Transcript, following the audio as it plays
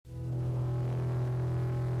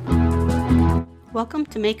Welcome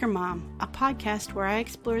to Maker Mom, a podcast where I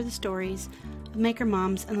explore the stories of maker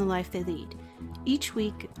moms and the life they lead. Each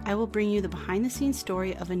week, I will bring you the behind-the-scenes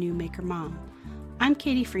story of a new maker mom. I'm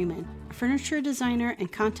Katie Freeman, a furniture designer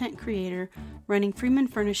and content creator running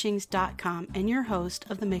freemanfurnishings.com and your host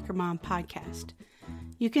of the Maker Mom podcast.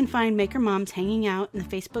 You can find Maker Moms hanging out in the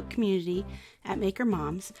Facebook community at Maker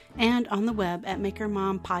Moms and on the web at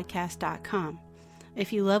makermompodcast.com.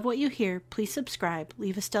 If you love what you hear, please subscribe,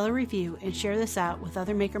 leave a stellar review, and share this out with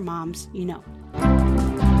other maker moms you know.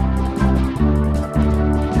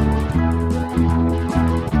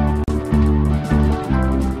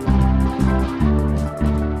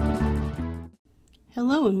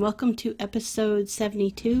 Hello and welcome to episode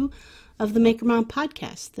 72 of the Maker Mom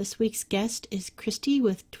podcast. This week's guest is Christy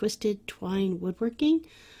with Twisted Twine Woodworking.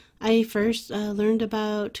 I first learned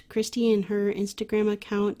about Christy and her Instagram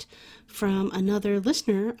account from another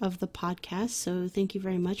listener of the podcast. So thank you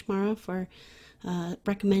very much, Mara, for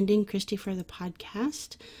recommending Christy for the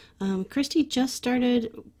podcast. Christy just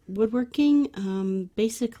started woodworking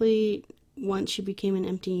basically once she became an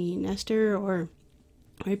empty nester, or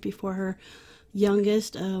right before her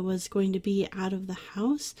youngest was going to be out of the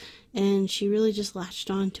house, and she really just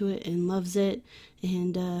latched onto it and loves it.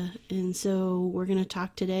 And so we're going to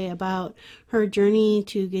talk today about her journey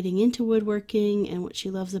to getting into woodworking and what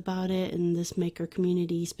she loves about it and this maker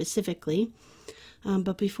community specifically.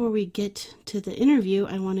 But before we get to the interview,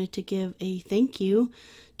 I wanted to give a thank you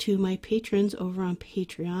to my patrons over on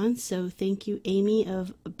Patreon. So thank you, Amy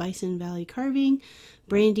of Bison Valley Carving,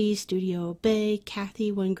 Brandy, Studio Bay,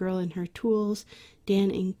 Kathy, One Girl and Her Tools,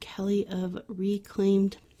 Dan and Kelly of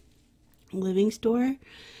Reclaimed Living Store,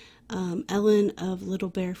 Ellen of Little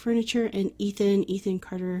Bear Furniture, and Ethan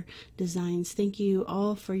Carter Designs. Thank you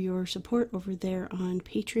all for your support over there on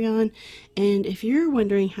Patreon. And if you're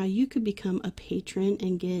wondering how you could become a patron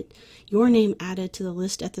and get your name added to the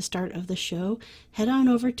list at the start of the show, head on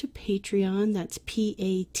over to Patreon. That's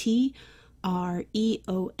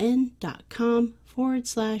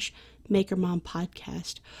patreon.com/Maker Mom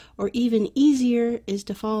Podcast. Or even easier is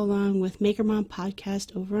to follow along with Maker Mom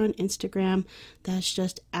Podcast over on Instagram. That's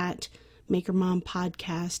just at Maker Mom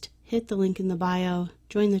Podcast. Hit the link in the bio,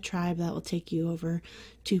 join the tribe. That will take you over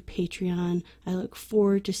to Patreon. I look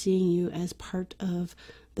forward to seeing you as part of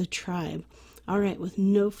the tribe. All right, with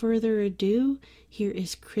no further ado, here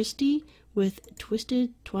is Christy with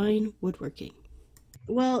Twisted Twine Woodworking.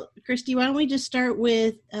 Well, Christy, why don't we just start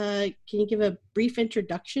with, can you give a brief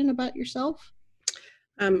introduction about yourself?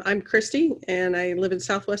 I'm Christy, and I live in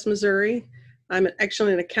Southwest Missouri. I'm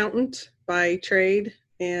actually an accountant by trade,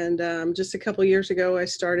 and just a couple years ago, I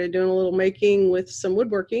started doing a little making with some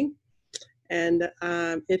woodworking, and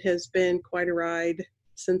it has been quite a ride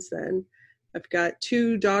since then. I've got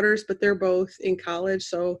two daughters, but they're both in college,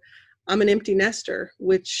 so I'm an empty nester,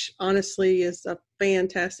 which honestly is a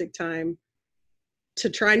fantastic time to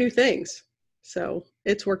try new things. So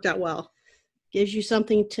it's worked out well. Gives you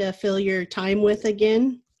something to fill your time with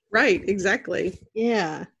again. Right, exactly.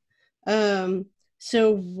 Yeah.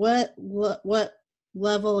 So what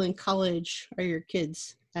level in college are your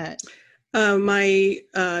kids at? My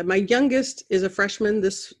youngest is a freshman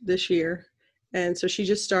this year, and so she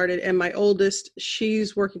just started. And my oldest,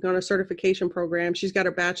 she's working on a certification program. She's got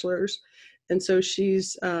her bachelor's, and so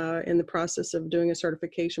she's in the process of doing a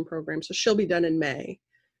certification program. So she'll be done in May.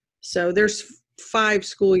 So there's 5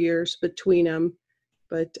 school years between them.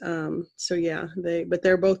 But so yeah,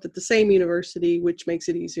 they're both at the same university, which makes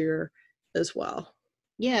it easier as well.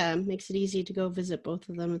 Yeah, makes it easy to go visit both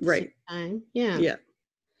of them at the same time. Yeah. Yeah.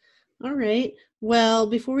 All right. Well,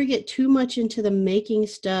 before we get too much into the making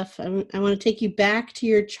stuff, I want to take you back to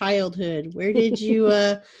your childhood. Where did you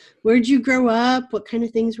grow up? What kind of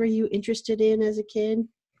things were you interested in as a kid?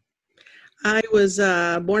 I was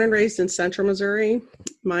born and raised in Central Missouri.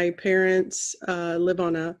 My parents live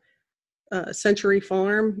on a century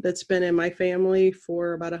farm that's been in my family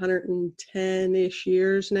for about 110-ish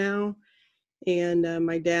years now. And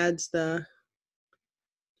my dad's the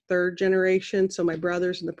 3rd generation, so my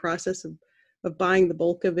brother's in the process of buying the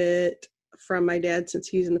bulk of it from my dad since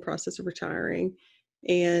he's in the process of retiring.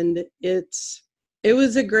 And it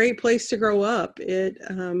was a great place to grow up.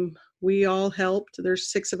 We all helped.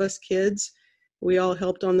 There's 6 of us kids. We all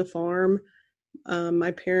helped on the farm.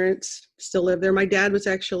 My parents still live there. My dad was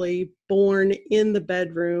actually born in the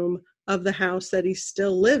bedroom of the house that he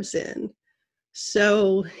still lives in.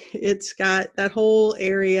 So it's got that whole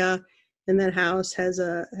area, and that house has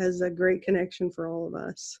a great connection for all of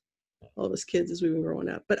us kids as we've been growing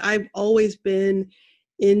up. But I've always been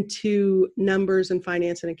into numbers and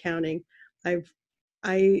finance and accounting.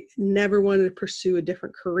 I never wanted to pursue a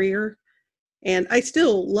different career. And I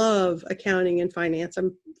still love accounting and finance.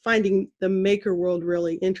 I'm finding the maker world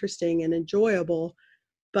really interesting and enjoyable,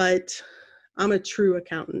 but I'm a true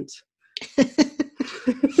accountant.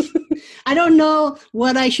 I don't know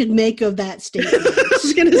what I should make of that statement. I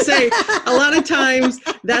was going to say, a lot of times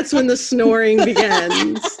that's when the snoring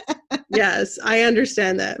begins. Yes, I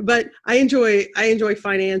understand that. But I enjoy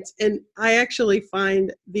finance, and I actually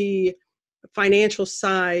find the financial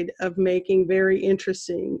side of making very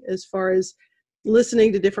interesting as far as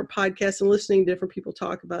listening to different podcasts and listening to different people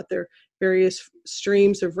talk about their various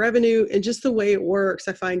streams of revenue and just the way it works.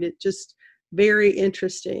 I find it just very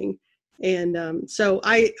interesting. And so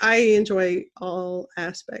I enjoy all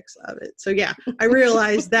aspects of it. So yeah, I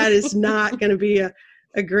realize that is not going to be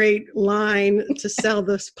a great line to sell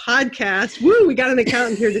this podcast. Woo, we got an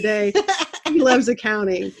accountant here today. He loves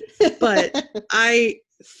accounting. But I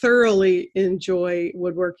thoroughly enjoy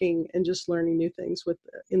woodworking and just learning new things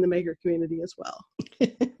in the maker community as well.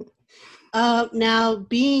 Now,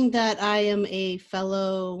 being that I am a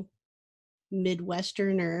fellow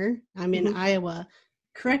Midwesterner, I'm in Iowa.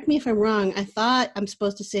 Correct me if I'm wrong. I thought I'm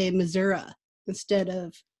supposed to say Missouri instead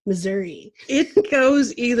of Missouri. It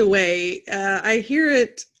goes either way. I hear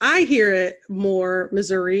it more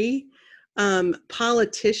Missouri.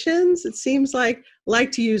 Politicians, it seems like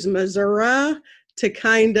to use Missouri to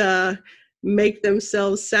kind of make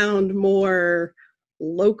themselves sound more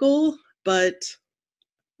local, but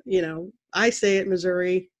I say it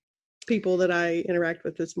Missouri. People that I interact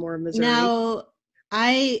with, it's more Missouri. Now,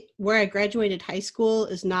 where I graduated high school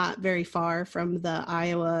is not very far from the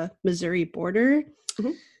Iowa-Missouri border.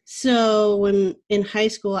 Mm-hmm. So when in high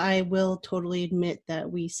school, I will totally admit that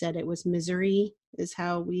we said it was Missouri is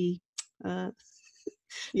how we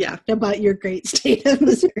talked about your great state of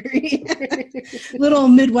Missouri. Little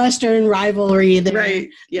Midwestern rivalry there. Right.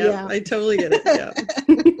 Yeah. I totally get it. Yeah.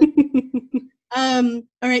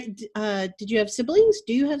 All right. Did you have siblings?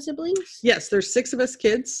 Do you have siblings? Yes, there's 6 of us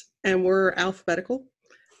kids, and we're alphabetical.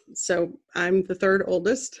 So I'm the third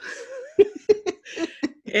oldest.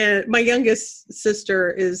 And my youngest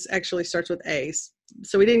sister actually starts with A.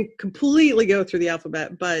 So we didn't completely go through the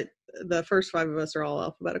alphabet, but the first 5 of us are all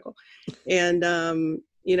alphabetical. And,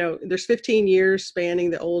 there's 15 years spanning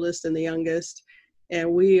the oldest and the youngest.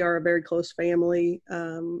 And we are a very close family.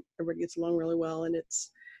 Everybody gets along really well. And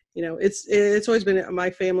it's always been my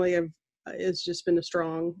family. It's just been a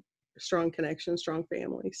strong connection, strong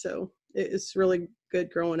family. So it's really good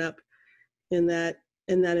growing up in that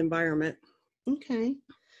environment. Okay.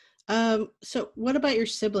 So what about your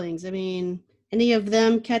siblings? I mean, any of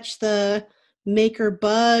them catch the maker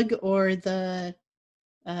bug or the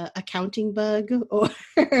accounting bug or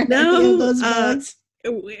no, any of those bugs?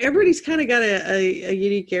 Everybody's kind of got a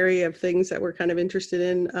unique area of things that we're kind of interested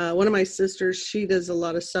in. One of my sisters, she does a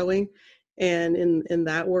lot of sewing, and in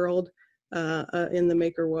that world, in the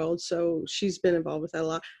maker world, so she's been involved with that a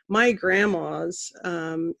lot. My grandma's,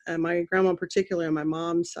 my grandma in particular on my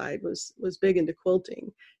mom's side was big into quilting,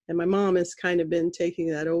 and my mom has kind of been taking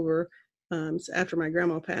that over after my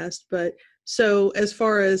grandma passed. But so as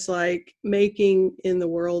far as like making in the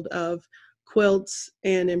world of quilts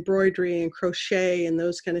and embroidery and crochet and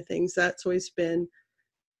those kind of things, that's always been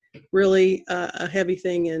really a heavy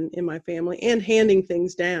thing in my family. And handing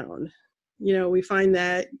things down, we find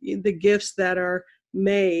that the gifts that are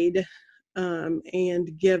made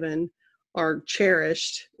and given are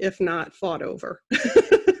cherished, if not fought over.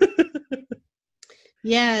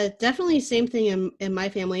 Yeah, definitely same thing in my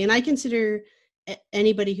family. And I consider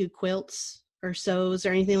anybody who quilts or sews or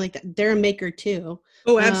anything like that, they're a maker too.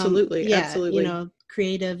 Oh, absolutely. Yeah, absolutely.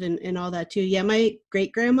 Creative and all that too. Yeah, my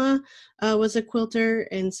great grandma was a quilter.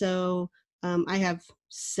 And so I have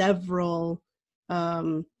several,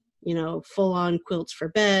 full on quilts for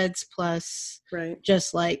beds, plus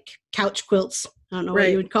just like couch quilts. I don't know what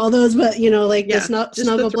you would call those, but the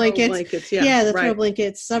snuggle blankets. Yeah, the throw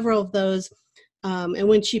blankets, several of those. And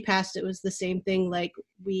when she passed, it was the same thing. Like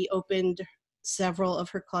we opened several of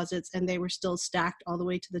her closets and they were still stacked all the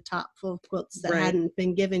way to the top full of quilts that hadn't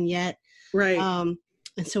been given yet. Right.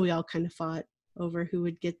 And so we all kind of fought over who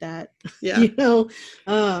would get that. Yeah.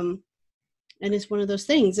 And it's one of those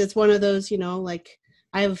things. It's one of those, like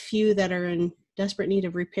I have a few that are in desperate need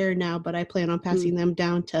of repair now, but I plan on passing them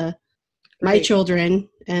down to my children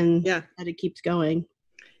and that it keeps going.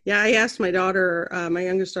 Yeah, I asked my daughter, my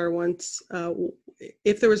youngest daughter once,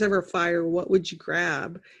 if there was ever a fire, what would you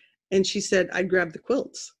grab? And she said, I'd grab the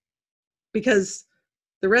quilts because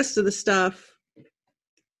the rest of the stuff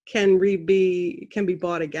can be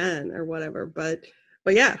bought again or whatever. But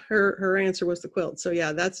yeah, her answer was the quilt. So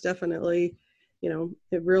yeah, that's definitely,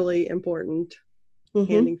 really important,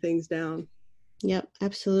 handing things down. Yep,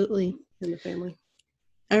 absolutely. in the family.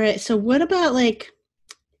 All right. So what about like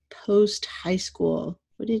post high school?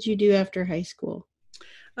 What did you do after high school?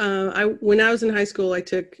 When I was in high school, I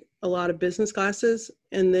took a lot of business classes,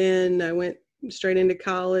 and then I went straight into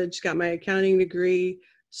college, got my accounting degree,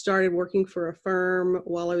 started working for a firm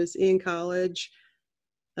while I was in college,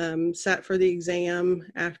 sat for the exam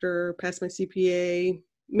after passed my CPA.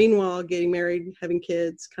 Meanwhile, getting married, having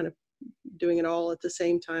kids, kind of doing it all at the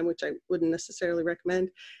same time, which I wouldn't necessarily recommend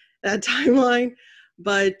that timeline.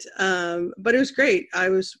 But it was great. I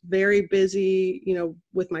was very busy,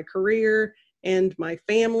 with my career and my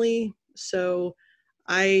family. So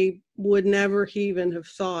I would never even have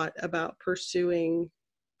thought about pursuing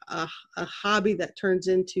a hobby that turns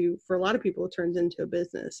into, for a lot of people, it turns into a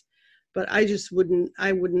business. But I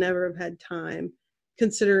would never have had time,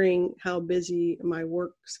 considering how busy my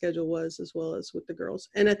work schedule was, as well as with the girls.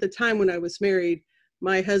 And at the time when I was married,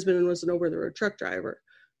 my husband was an over-the-road truck driver.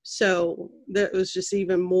 So that was just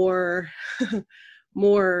even more,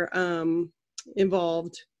 more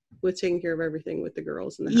involved with taking care of everything with the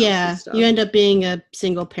girls in the house. Yeah, and stuff. you end up being a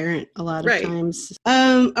single parent a lot of Right. times.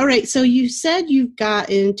 All right, so you said you got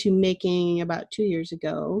into making about 2 years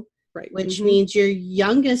ago, Right. which means your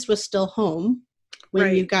youngest was still home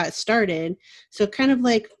when you Right. got started. So kind of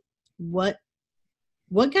like what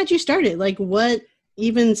got you started? Like what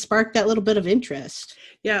even sparked that little bit of interest?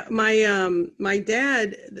 Yeah, my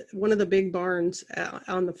dad, one of the big barns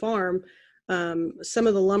on the farm, some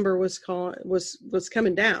of the lumber was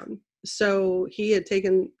coming down. So he had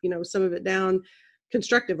taken, some of it down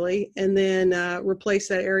constructively and then replaced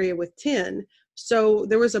that area with tin. So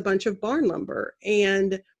there was a bunch of barn lumber,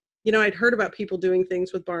 and I'd heard about people doing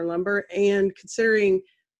things with barn lumber, and considering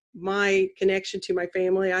my connection to my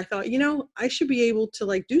family, I thought, I should be able to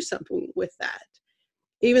like do something with that.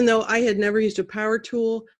 Even though I had never used a power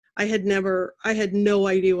tool, I had no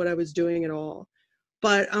idea what I was doing at all.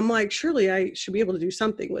 But I'm like, surely I should be able to do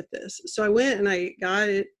something with this. So I went and I got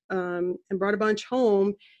it and brought a bunch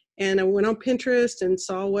home. And I went on Pinterest and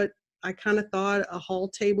saw what I kind of thought a haul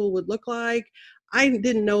table would look like. I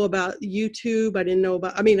didn't know about YouTube. I knew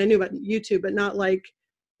about YouTube, but not like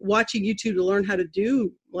watching YouTube to learn how to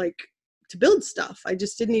to build stuff. I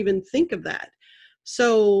just didn't even think of that.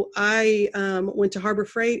 So I went to Harbor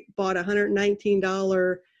Freight, bought a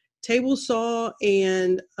 $119 table saw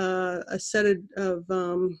and a set of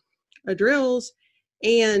drills.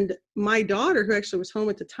 And my daughter, who actually was home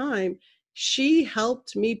at the time, she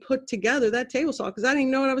helped me put together that table saw because I didn't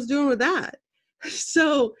even know what I was doing with that.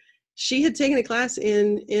 So she had taken a class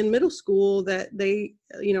in middle school that they,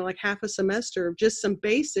 like half a semester of just some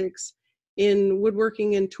basics in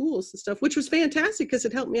woodworking and tools and stuff, which was fantastic because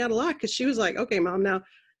it helped me out a lot. Because she was like, okay, Mom, now,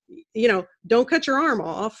 don't cut your arm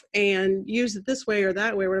off and use it this way or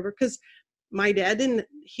that way or whatever. Because my dad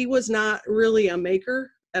he was not really a maker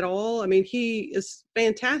at all. I mean, he is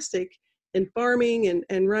fantastic in farming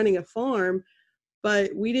and running a farm,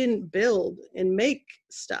 but we didn't build and make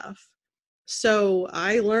stuff. So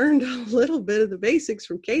I learned a little bit of the basics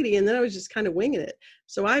from Katie, and then I was just kind of winging it.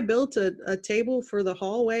 So I built a table for the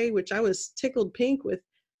hallway, which I was tickled pink with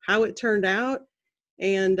how it turned out.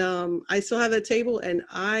 And I still have that table, and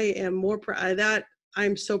I am more proud that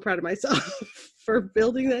I'm so proud of myself for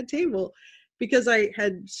building that table because I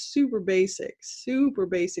had super basic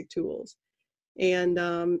tools. And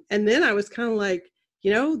then I was kind of like,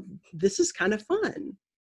 this is kind of fun.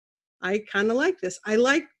 I kind of like this. I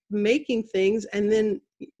like making things and then,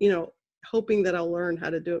 hoping that I'll learn how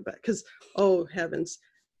to do it back. Because, oh heavens,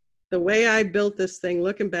 the way I built this thing,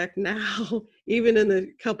 looking back now, even in a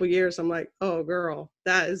couple years, I'm like, oh girl,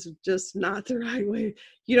 that is just not the right way.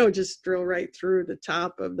 You don't just drill right through the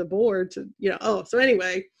top of the board to, so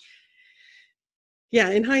anyway,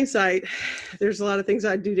 yeah, in hindsight, there's a lot of things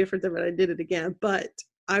I'd do different than what I did it again, but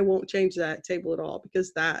I won't change that table at all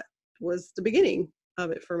because that was the beginning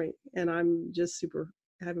of it for me. And I'm just super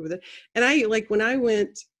happy with it. And when I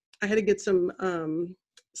went, I had to get some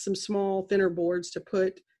small thinner boards to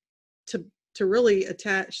put to really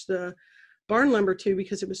attach the barn lumber to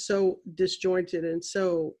because it was so disjointed and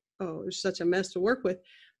so, it was such a mess to work with.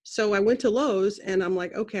 So I went to Lowe's and I'm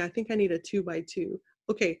like, okay, I think I need a 2x2.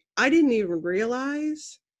 Okay, I didn't even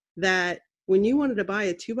realize that when you wanted to buy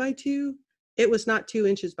a 2x2, it was not 2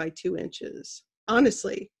 inches by 2 inches.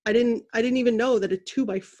 Honestly, I didn't even know that a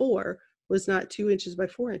 2x4 was not 2 inches by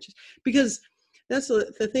 4 inches, because that's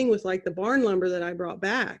the thing with like the barn lumber that I brought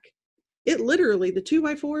back. It literally, the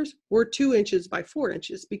 2x4s were 2 inches by 4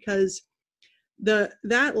 inches because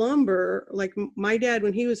that lumber, like my dad,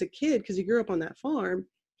 when he was a kid, because he grew up on that farm,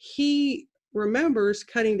 he remembers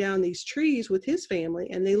cutting down these trees with his family,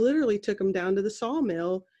 and they literally took them down to the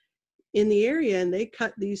sawmill in the area, and they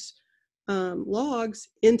cut these logs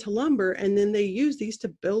into lumber, and then they use these to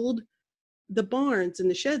build the barns and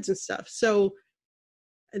the sheds and stuff. So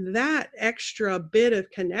that extra bit of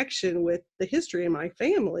connection with the history of my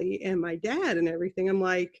family and my dad and everything, I'm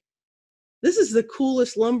like, this is the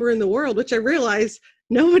coolest lumber in the world, which I realize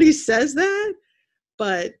nobody says that.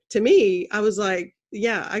 But to me, I was like,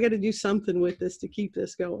 yeah, I got to do something with this to keep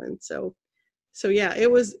this going. So yeah, it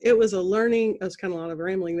was a learning. It was kind of a lot of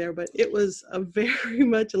rambling there, but it was a very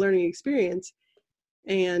much a learning experience.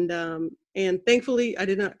 And thankfully, I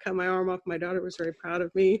did not cut my arm off. My daughter was very proud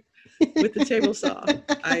of me with the table saw.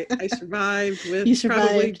 I survived with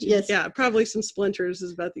probably some splinters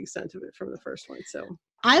is about the extent of it from the first one. So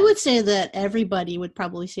I would say that everybody would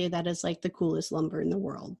probably say that is like the coolest lumber in the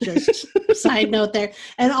world. Just side note there.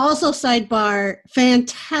 And also sidebar,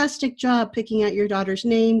 fantastic job picking out your daughter's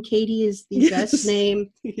name. Katie is the best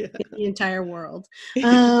name in the entire world.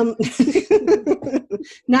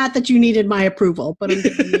 Not that you needed my approval, but I'm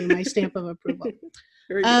giving you my stamp of approval.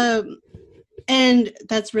 And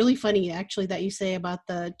that's really funny, actually, that you say about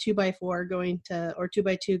the 2x4 going to, or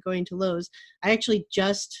 2x2 going to Lowe's. I actually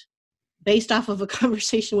just, based off of a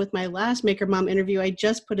conversation with my last Maker Mom interview, I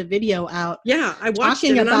just put a video out. Yeah, I watched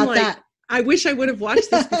it, and I'm like, I wish I would have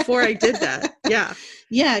watched this before I did that. Yeah.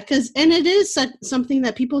 Yeah, and it is something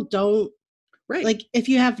that people don't, like, if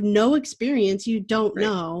you have no experience, you don't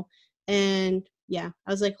know. And yeah,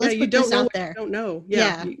 I was like, let's put this out there. You don't know.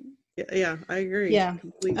 Yeah. Yeah, I agree. Yeah.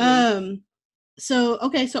 Completely. So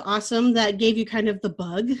awesome. That gave you kind of the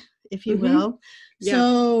bug, if you will. Yeah.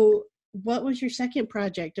 So what was your second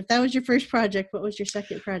project? If that was your first project, what was your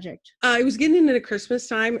second project? I was getting into Christmas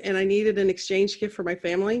time, and I needed an exchange gift for my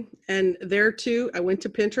family. And there too, I went to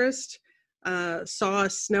Pinterest, saw a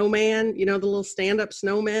snowman, the little stand-up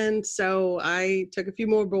snowmen. So I took a few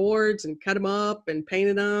more boards and cut them up and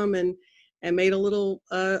painted them and made a little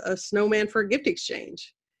a snowman for a gift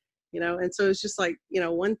exchange. And so it's just like,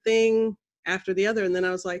 one thing after the other. And then I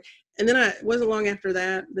was like, and then it wasn't long after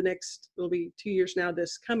that, it'll be 2 years now,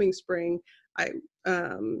 this coming spring, I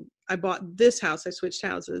bought this house. I switched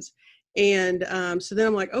houses. And so then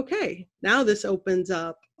I'm like, okay, now this opens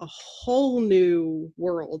up a whole new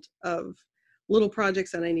world of little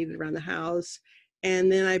projects that I needed around the house.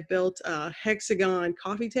 And then I built a hexagon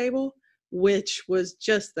coffee table, which was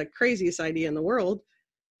just the craziest idea in the world,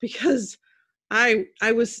 because I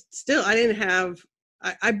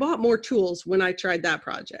bought more tools when I tried that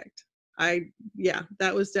project.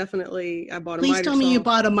 That was definitely, I bought a miter saw. Please tell me you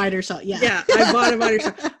bought a miter saw. Yeah, I bought a miter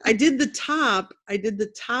saw. I did the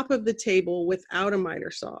top of the table without a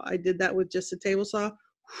miter saw. I did that with just a table saw.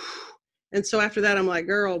 And so after that, I'm like,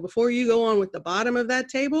 girl, before you go on with the bottom of that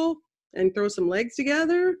table and throw some legs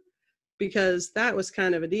together, because that was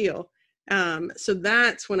kind of a deal. So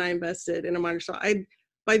that's when I invested in a miter saw.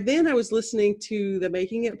 By then I was listening to the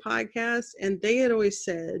Making It podcast, and they had always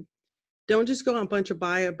said, don't just go out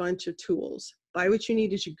buy a bunch of tools. Buy what you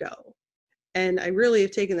need as you go. And I really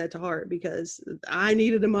have taken that to heart, because I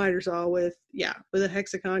needed a miter saw with a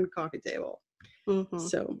hexagon coffee table. Mm-hmm.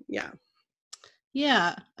 So, yeah.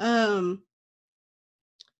 Yeah. I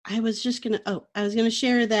was going to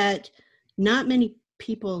share that not many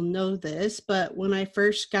people know this, but when I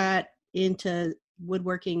first got into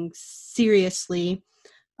woodworking seriously,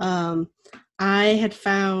 I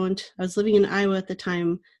was living in Iowa at the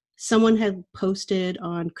time. Someone had posted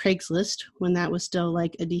on Craigslist, when that was still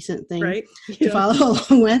like a decent thing to follow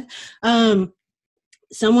along with.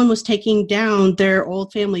 Someone was taking down their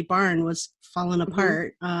old family barn, was falling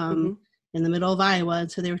apart in the middle of Iowa.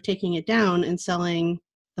 And so they were taking it down and selling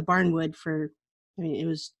the barn wood for, it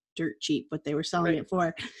was dirt cheap what they were selling it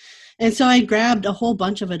for. And so I grabbed a whole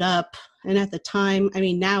bunch of it up. And at the time,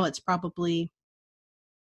 now it's probably,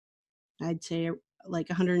 I'd say, like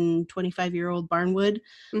 125-year-old barnwood.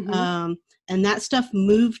 And that stuff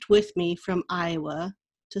moved with me from Iowa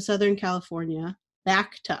to Southern California,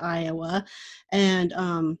 back to Iowa. And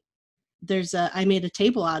I made a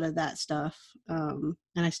table out of that stuff. And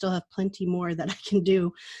I still have plenty more that I can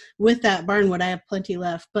do with that barnwood. I have plenty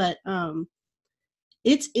left, but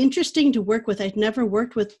it's interesting to work with. I'd never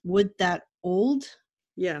worked with wood that old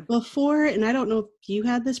before. And I don't know if you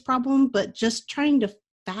had this problem, but just trying to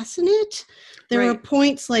fasten it, there were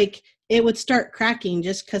points like it would start cracking,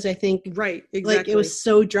 just because I think like it was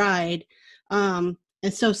so dried, and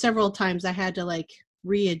so several times I had to like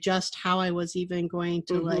readjust how I was even going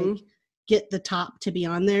to like get the top to be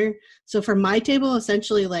on there. So for my table,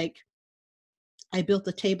 essentially, like I built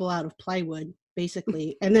the table out of plywood,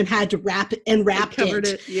 basically, and then had to wrapped it in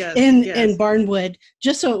Yes, in barnwood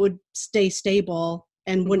just so it would stay stable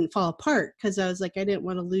and wouldn't fall apart, because I was like, I didn't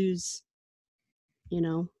want to lose,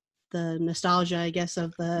 the nostalgia, I guess,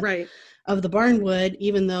 of the barnwood,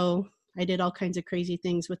 even though I did all kinds of crazy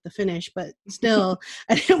things with the finish, but still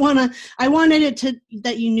I wanted it to,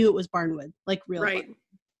 that you knew it was barnwood, like real. Right. Barnwood.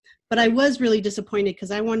 But I was really disappointed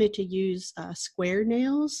because I wanted to use square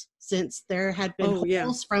nails, since there had been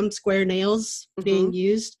holes from square nails being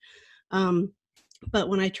used. But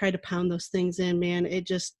when I tried to pound those things in, man,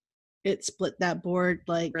 it split that board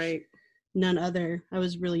like none other. I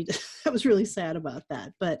was really sad about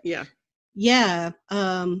that. But yeah.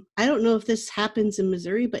 I don't know if this happens in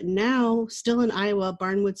Missouri, but now still in Iowa,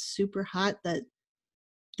 barnwood's super hot, that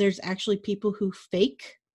there's actually people who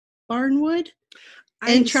fake barnwood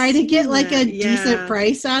and try to get like a decent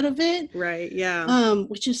price out of it. Right. Yeah.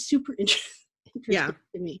 Which is super interesting to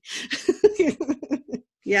me.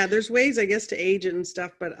 Yeah. There's ways, I guess, to age it and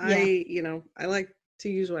stuff, but I like to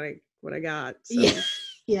use what I got. So.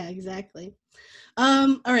 Yeah, exactly.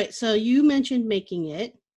 All right. So you mentioned making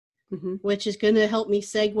it, which is going to help me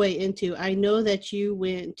segue into, I know that you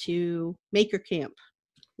went to Maker Camp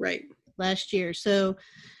last year. So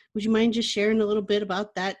would you mind just sharing a little bit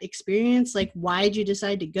about that experience? Like, why did you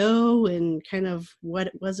decide to go, and kind of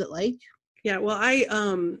what was it like? Yeah, well, I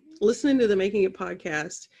listening to the Making It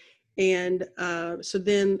podcast, and so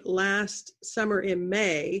then last summer in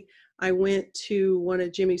May, I went to one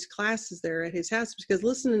of Jimmy's classes there at his house, because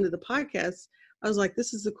listening to the podcast, I was like,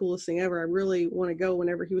 this is the coolest thing ever. I really want to go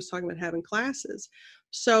whenever he was talking about having classes.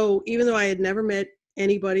 So even though I had never met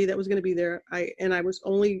anybody that was going to be there, I was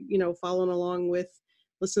only, following along with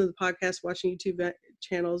listening to the podcast, watching YouTube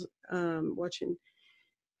channels, watching.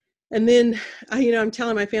 And then, I'm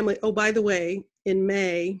telling my family, oh, by the way, in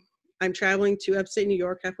May, I'm traveling to upstate New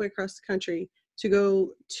York, halfway across the country, to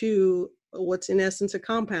go to what's in essence a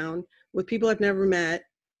compound with people I've never met,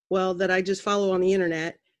 that I just follow on the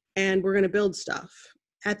internet, and we're going to build stuff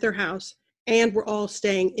at their house, and we're all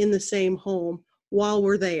staying in the same home while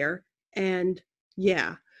we're there. And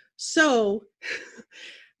so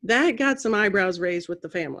that got some eyebrows raised with the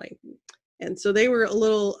family. And so they were a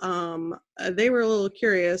little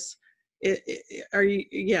curious.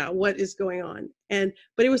 What is going on?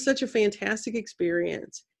 But it was such a fantastic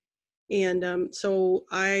experience. And so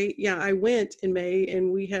I went in May,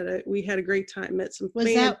 and we had a great time, met some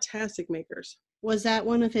fantastic makers. Was that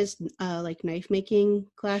one of his like knife making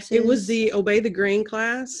classes? It was the Obey the Grain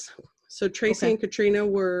class. So Tracy and Katrina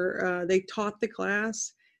they taught the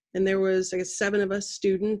class, and there was, I guess, 7 of us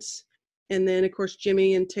students. And then, of course,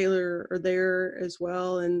 Jimmy and Taylor are there as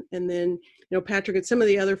well. And then, Patrick and some of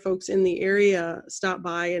the other folks in the area stopped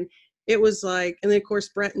by. And it was like, and then, of course,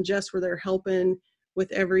 Brett and Jess were there helping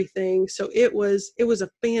with everything. So it was a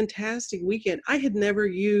fantastic weekend. I had never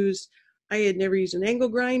used an angle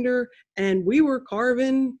grinder, and we were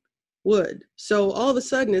carving wood. So all of a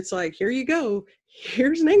sudden, it's like, here you go.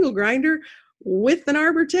 Here's an angle grinder with an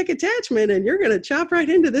Arbortech attachment, and you're going to chop right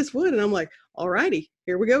into this wood. And I'm like, all righty,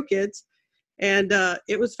 here we go, kids. And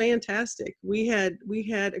it was fantastic. We had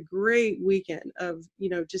a great weekend of,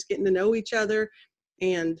 just getting to know each other,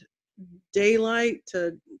 and daylight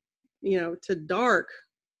to dark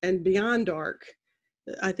and beyond dark.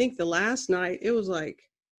 I think the last night, it was like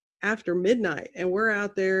after midnight, and we're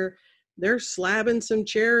out there, they're slabbing some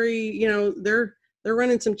cherry, they're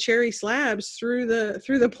running some cherry slabs through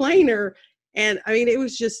the planer. And I mean, it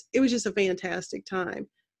was just a fantastic time.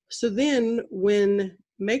 So then when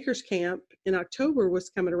Makers Camp in October was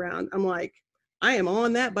coming around, I'm like, I am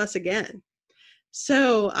on that bus again.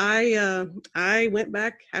 So I went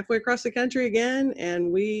back halfway across the country again,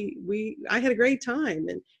 and I had a great time.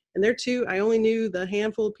 And there too, I only knew the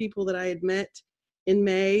handful of people that I had met in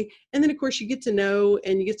May. And then, of course, you get to know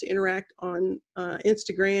and you get to interact on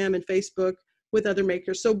Instagram and Facebook with other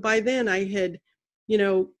makers. So by then I had,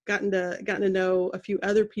 gotten to know a few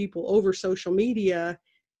other people over social media,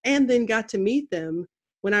 and then got to meet them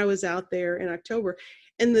when I was out there in October.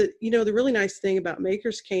 And the really nice thing about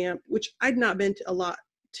Makers Camp, which I'd not been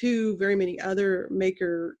to very many other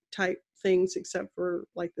maker type things except for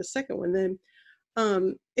like the second one, then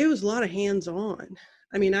it was a lot of hands-on.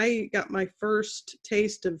 I mean, I got my first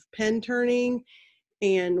taste of pen turning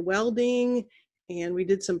and welding, and we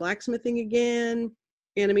did some blacksmithing again.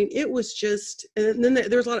 And I mean, it was just, and then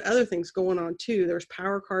there was a lot of other things going on too. There was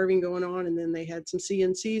power carving going on, and then they had some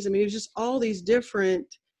CNCs. I mean, it was just all these different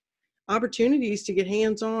opportunities to get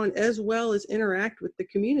hands-on as well as interact with the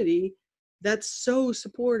community. That's so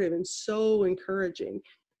supportive and so encouraging.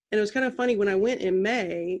 And it was kind of funny, when I went in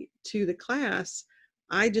May to the class,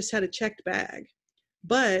 I just had a checked bag.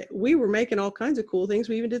 But we were making all kinds of cool things.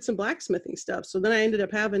 We even did some blacksmithing stuff. So then I ended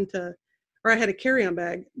up having to, or I had a carry-on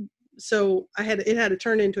bag. So it had to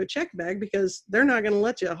turn into a checked bag because they're not going to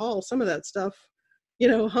let you haul some of that stuff,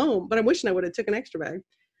 home. But I'm wishing I would have took an extra bag.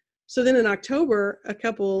 So then in October, a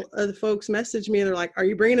couple of the folks messaged me. They're like, "Are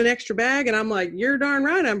you bringing an extra bag?" And I'm like, "You're darn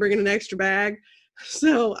right, I'm bringing an extra bag."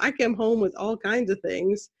 So I came home with all kinds of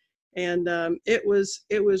things, and it was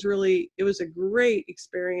a great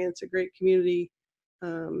experience, a great community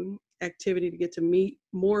activity to get to meet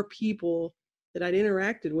more people that I'd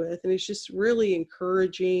interacted with, and it's just really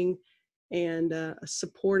encouraging and a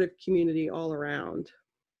supportive community all around.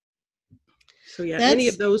 So yeah, any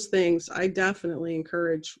of those things, I definitely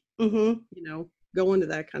encourage, go into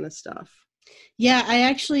that kind of stuff. Yeah, I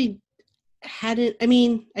actually hadn't,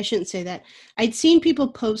 I shouldn't say that. I'd seen people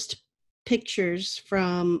post pictures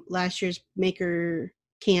from last year's Maker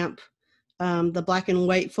Camp, the black and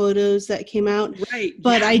white photos that came out. Right.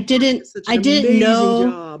 But yeah, I didn't know,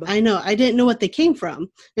 job. I didn't know what they came from.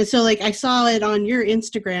 And so I saw it on your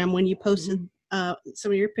Instagram when you posted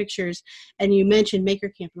some of your pictures and you mentioned Maker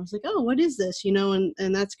Camp. And I was like, oh, what is this?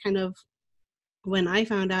 And that's kind of when I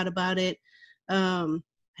found out about it.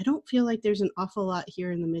 I don't feel like there's an awful lot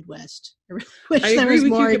here in the Midwest. I agree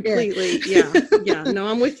with you completely. Yeah. Yeah. No,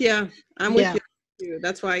 I'm with you. I'm with you too.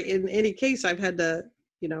 That's why in any case I've had to,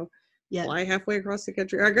 fly halfway across the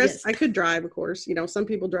country. I guess I could drive, of course. Some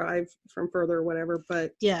people drive from further or whatever,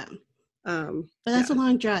 but but that's a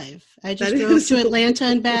long drive. I just drove to Atlanta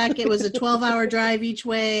and back. It was a 12-hour drive each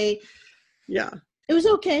way. Yeah. It was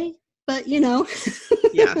okay, but Yeah.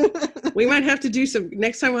 We might have to do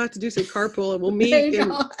next time we'll have to do some carpool and we'll meet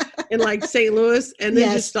in like St. Louis and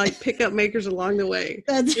then just like pick up makers along the way.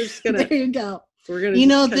 There you go. We're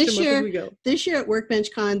gonna this year at Workbench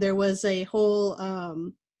Con there was a whole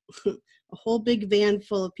a whole big van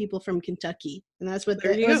full of people from Kentucky, and that's what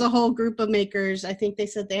it was. A whole group of makers. I think they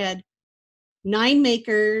said they had 9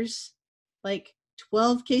 makers, like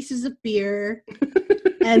 12 cases of beer,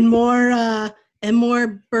 and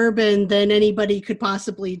more bourbon than anybody could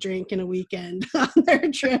possibly drink in a weekend on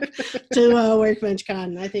their trip to Workbench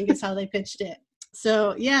Con. I think is how they pitched it.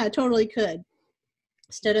 So yeah, totally could.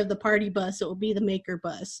 Instead of the party bus, it will be the maker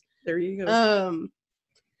bus. There you go.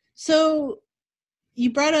 So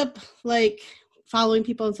you brought up following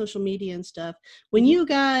people on social media and stuff. When you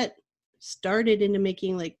got started into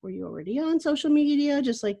making, were you already on social media,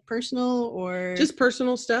 just personal or just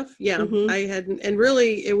personal stuff? Yeah. Mm-hmm. I hadn't, and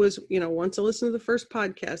really it was, once I listened to the first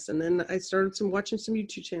podcast and then I started watching some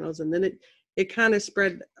YouTube channels and then it kind of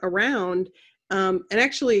spread around. And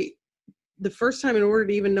actually the first time, in order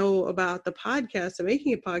to even know about the podcast and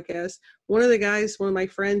making a podcast, one of my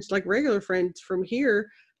friends, regular friends from here,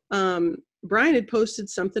 Brian had posted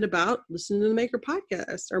something about listening to the Maker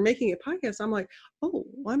podcast or making a podcast. I'm like, oh,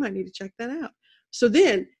 well, I might need to check that out. So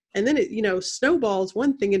then it, snowballs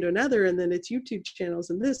one thing into another, and then it's YouTube channels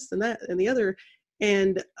and this and that and the other.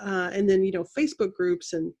 And then, Facebook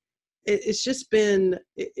groups, and it just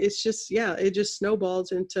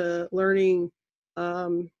snowballs into learning,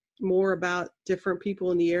 more about different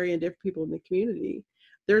people in the area and different people in the community.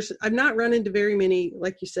 I've not run into very many,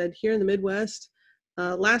 like you said, here in the Midwest.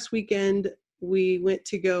 Last weekend, we went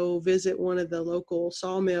to go visit one of the local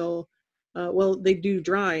sawmill. They do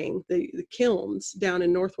drying, the kilns down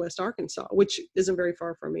in Northwest Arkansas, which isn't very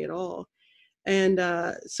far from me at all. And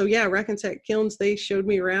Reconsec Kilns, they showed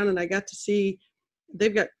me around and I got to see,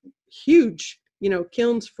 they've got huge,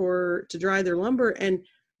 kilns to dry their lumber. And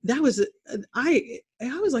that was, I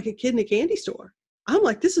was like a kid in a candy store. I'm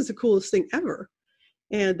like, this is the coolest thing ever.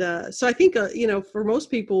 And so I think, for most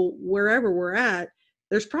people, wherever we're at,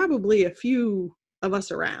 there's probably a few of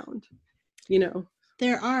us around,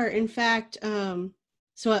 There are. In fact,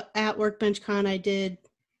 so at Workbench Con, I did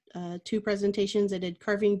 2 presentations. I did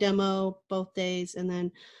carving demo both days, and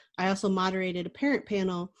then I also moderated a parent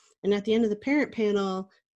panel. And at the end of the parent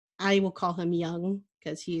panel, I will call him young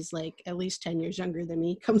because he's at least 10 years younger than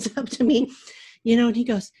me, comes up to me, and he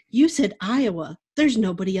goes, "You said Iowa. There's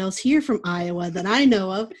nobody else here from Iowa that I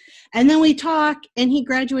know of." And then we talk, and he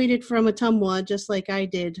graduated from Ottumwa just like I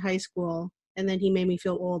did, high school. And then he made me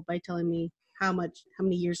feel old by telling me how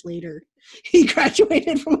many years later he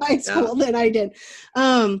graduated from high school than I did.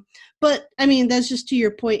 But that's just to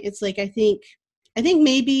your point. It's I think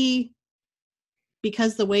maybe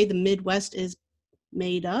because the way the Midwest is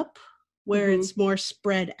made up, where it's more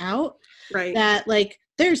spread out, right? That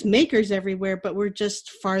there's makers everywhere, but we're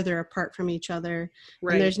just farther apart from each other.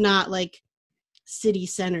 Right. And there's not city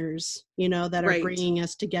centers, that are bringing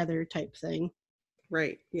us together type thing.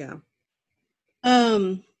 Right. Yeah.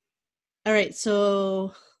 All right,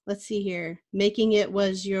 so let's see here. Making It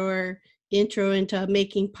was your intro into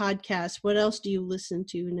making podcasts. What else do you listen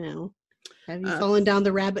to now? Have you fallen down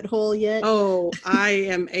the rabbit hole yet? Oh, I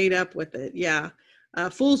am ate up with it. Yeah.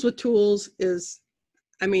 Fools with Tools is,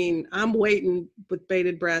 I mean, I'm waiting with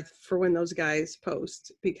bated breath for when those guys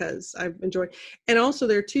post, because I've enjoyed. And also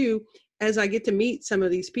there too, as I get to meet some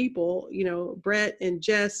of these people, you know, Brett and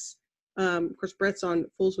Jess, of course, Brett's on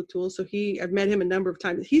Fools with Tools. So I've met him a number of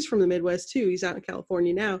times. He's from the Midwest too. He's out in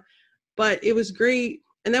California now, but it was great.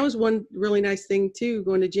 And that was one really nice thing too,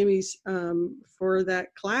 going to Jimmy's for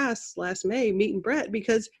that class last May, meeting Brett,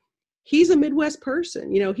 because he's a Midwest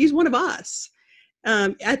person. You know, he's one of us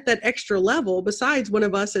at that extra level, besides one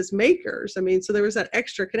of us as makers. I mean, so there was that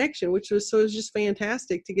extra connection, which was, so it was just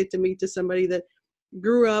fantastic to get to meet to somebody that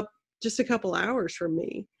grew up just a couple hours from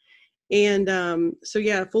me. And so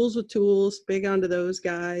yeah, Fools with Tools, big onto those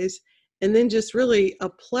guys. And then just really a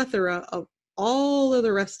plethora of all of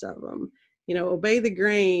the rest of them, you know, Obey the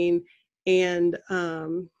Grain and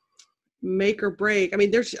Make or Break. I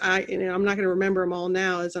mean, I'm not going to remember them all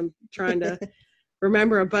now as I'm trying to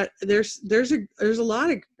remember them, but there's a lot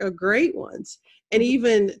of great ones. And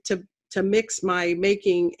even to mix my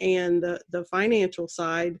making and the financial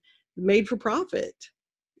side, Made for Profit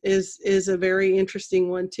is a very interesting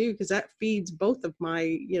one too, because that feeds both of my,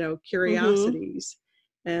 you know, curiosities.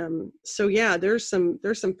 So yeah, there's some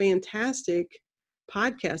fantastic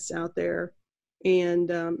podcasts out there, and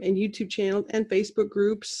YouTube channel and Facebook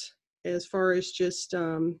groups, as far as just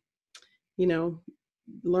you know,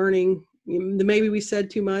 learning. Maybe we said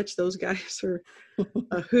too much. Those guys are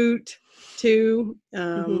a hoot too.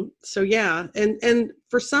 So yeah, and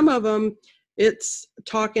for some of them, it's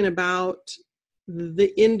talking about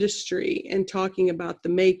the industry and talking about the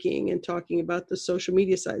making and talking about the social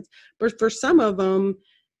media sides. But for some of them,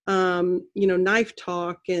 you know, Knife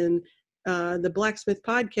Talk and the Blacksmith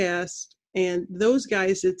Podcast and those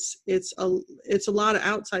guys, it's a lot of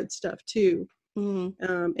outside stuff too.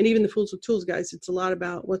 And even the Fools with Tools guys, it's a lot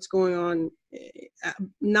about what's going on,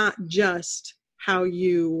 not just how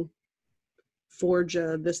you forge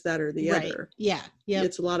this, that, or the other. Yeah.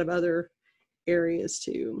 It's a lot of other areas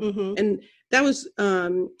too. And that was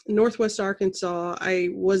Northwest Arkansas.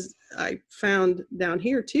 I found down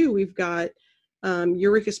here too, we've got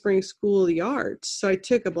Eureka Springs School of the Arts. So I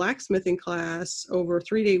took a blacksmithing class over a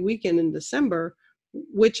 3-day weekend in December,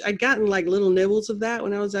 which I'd gotten like little nibbles of that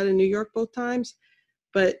when I was out in New York both times.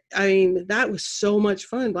 But I mean, that was so much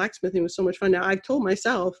fun. Blacksmithing was so much fun. Now I've told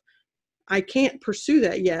myself I can't pursue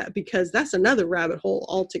that yet, because that's another rabbit hole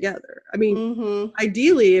altogether. I mean,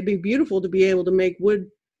 ideally it'd be beautiful to be able to make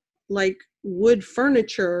wood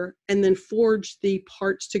furniture and then forge the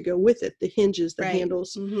parts to go with it, the hinges, the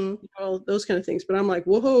handles, all those kind of things. But I'm like,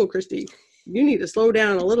 whoa, Christy, you need to slow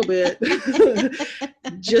down a little bit.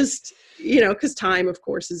 Just, you know, because time, of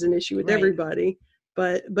course, is an issue with everybody.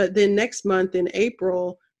 But then next month in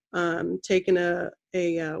April, taking a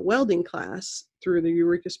welding class through the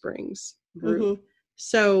Eureka Springs group.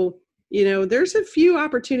 So, you know, there's a few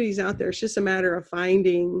opportunities out there. It's just a matter of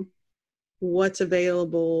finding what's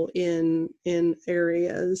available in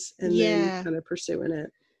areas and then kind of pursuing it.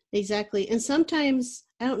 Exactly. And sometimes,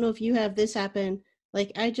 I don't know if you have this happen,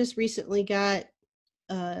 like I just recently got,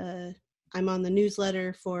 I'm on the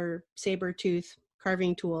newsletter for Sabertooth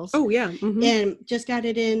carving tools. Oh yeah. And just got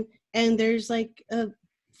it in, and there's like a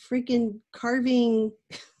freaking carving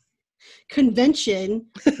convention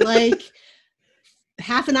like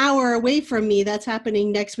half an hour away from me that's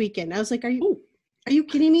happening next weekend. I was like, are you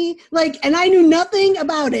kidding me? Like, and I knew nothing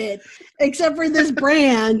about it except for this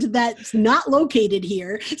brand that's not located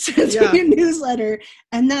here. So it's a newsletter,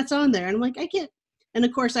 and that's on there. And I'm like, I can't. And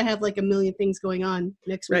of course I have like a million things going on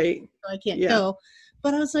next week, so I can't go.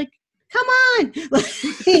 But I was like, come on, like,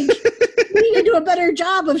 we need to do a better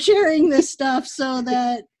job of sharing this stuff so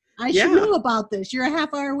that I should know about this. You're a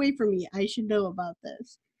half hour away from me. I should know about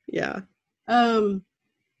this. Yeah.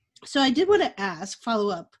 So I did want to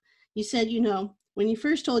follow up. You said, you know, when you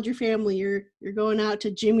first told your family you're going out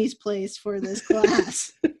to Jimmy's place for this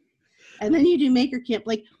class, and then you do Maker Camp,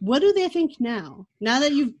 like, what do they think now? Now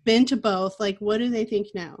that you've been to both, like, what do they think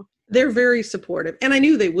now? They're very supportive, and I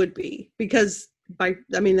knew they would be, because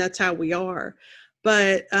that's how we are.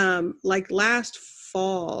 But like last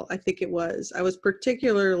fall, I think it was, I was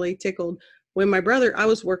particularly tickled when my brother, I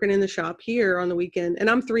was working in the shop here on the weekend, and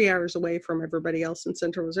I'm 3 hours away from everybody else in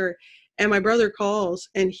Central Missouri. And my brother calls,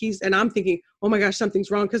 and I'm thinking, oh my gosh,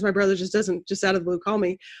 something's wrong, because my brother just doesn't just out of the blue call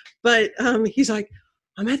me. But he's like,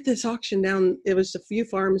 I'm at this auction down, it was a few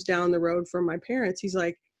farms down the road from my parents. He's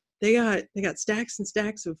like, they got stacks and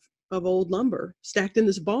stacks of old lumber stacked in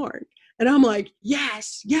this barn. And I'm like,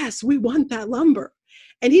 yes, we want that lumber.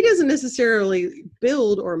 And he doesn't necessarily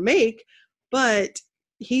build or make, but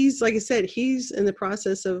he's, like I said, he's in the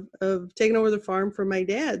process of taking over the farm from my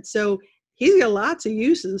dad. So he's got lots of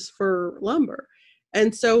uses for lumber.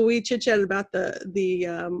 And so we chit-chatted about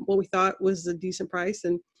the what we thought was a decent price.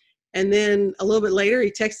 And then a little bit later,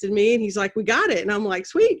 he texted me and he's like, we got it. And I'm like,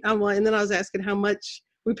 sweet. And then I was asking how much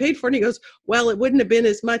we paid for it. And he goes, well, it wouldn't have been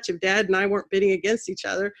as much if Dad and I weren't bidding against each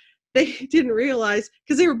other. They didn't realize,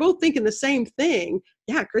 because they were both thinking the same thing.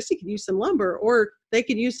 Yeah, Christy could use some lumber, or they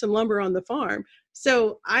could use some lumber on the farm.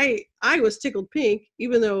 So I was tickled pink,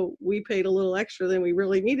 even though we paid a little extra than we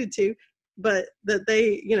really needed to, but that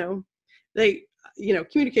they,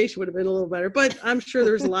 communication would have been a little better. But I'm sure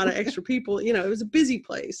there was a lot of extra people. It was a busy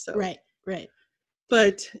place. So. Right.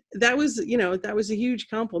 But that was a huge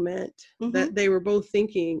compliment that they were both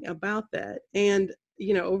thinking about that. And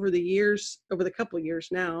over the couple of years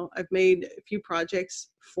now, I've made a few projects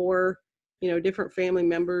for, different family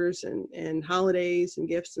members and holidays and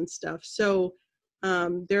gifts and stuff. So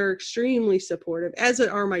they're extremely supportive, as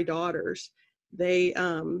are my daughters.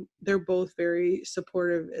 They're both very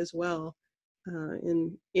supportive as well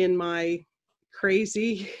in my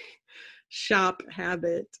crazy shop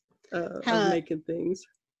habit of making things.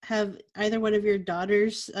 Have either one of your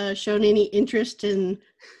daughters shown any interest in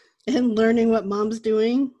learning what Mom's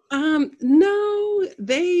doing? No,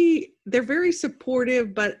 they're very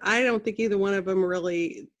supportive, but I don't think either one of them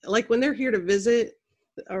really, like, when they're here to visit,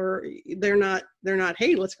 or they're not,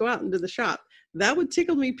 hey, let's go out into the shop. That would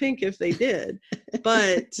tickle me pink if they did,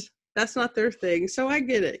 but that's not their thing. So I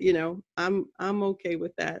get it. I'm okay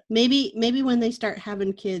with that. Maybe when they start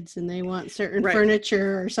having kids and they want certain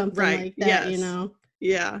furniture or something like that,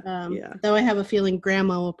 Yeah. Though I have a feeling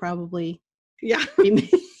Grandma will probably be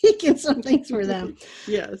making some things for them.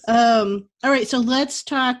 Yes. All right. So let's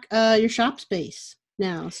talk your shop space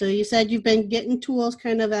now. So you said you've been getting tools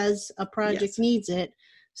kind of as a project needs it.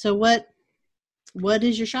 So what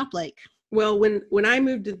is your shop like? Well, when I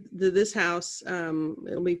moved to this house,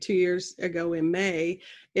 it'll be 2 years ago in May,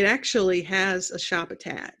 it actually has a shop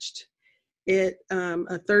attached. It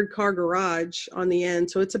a third car garage on the end,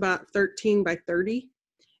 so it's about 13 by 30,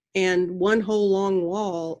 and one whole long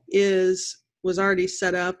wall was already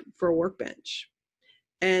set up for a workbench.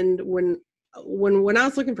 And when I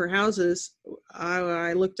was looking for houses,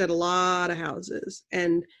 I looked at a lot of houses,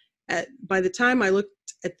 and by the time I looked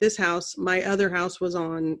at this house, my other house was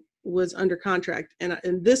under contract,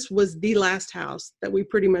 and this was the last house that we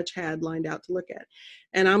pretty much had lined out to look at.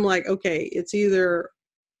 And I'm like, okay, it's either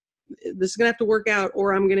this is gonna have to work out,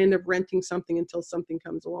 or I'm gonna end up renting something until something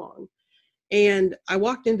comes along. And I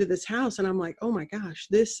walked into this house and I'm like, oh my gosh,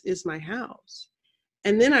 this is my house.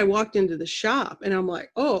 And then I walked into the shop and I'm like,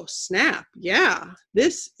 oh snap, yeah,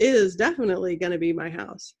 this is definitely gonna be my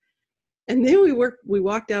house. And then we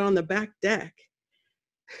walked out on the back deck.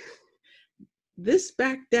 This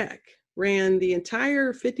back deck ran the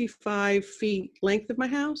entire 55 feet length of my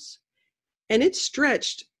house, and it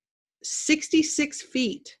stretched 66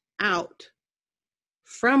 feet out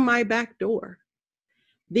from my back door.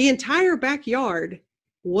 The entire backyard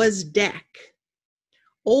was deck,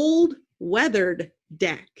 old weathered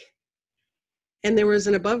deck. And there was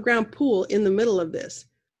an above ground pool in the middle of this,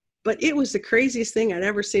 but it was the craziest thing I'd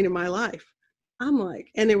ever seen in my life. I'm like,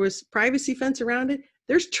 and there was privacy fence around it.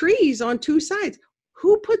 There's trees on two sides.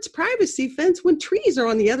 Who puts privacy fence when trees are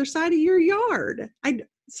on the other side of your yard?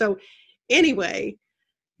 So anyway,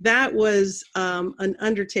 that was an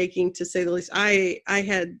undertaking, to say the least. I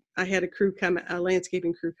had a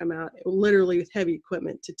landscaping crew come out, literally with heavy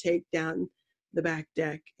equipment, to take down the back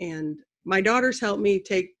deck. And my daughters helped me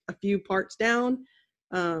take a few parts down.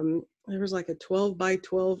 There was like a 12 by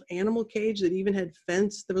 12 animal cage that even had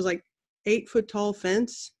fence. There was like 8 foot tall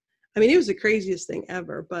fence. I mean, it was the craziest thing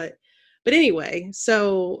ever. But anyway,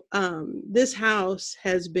 so this house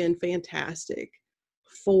has been fantastic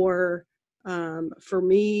for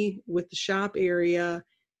me with the shop area,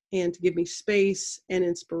 and to give me space and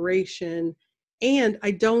inspiration. And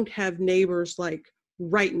I don't have neighbors like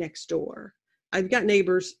right next door. I've got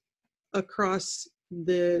neighbors across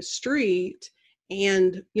the street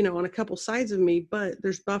and, on a couple sides of me, but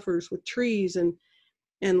there's buffers with trees and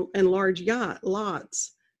large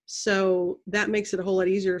lots. So that makes it a whole lot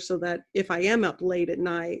easier, so that if I am up late at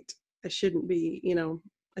night, I shouldn't be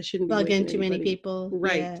plug in too many people.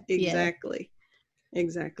 Right. Yeah,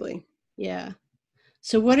 exactly. Yeah.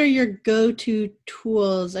 So what are your go-to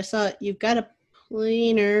tools? I saw you've got a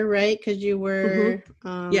planer, right? Because you were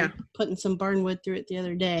putting some barnwood through it the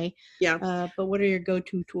other day. Yeah. But what are your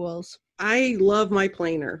go-to tools? I love my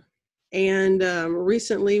planer. And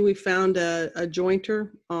recently we found a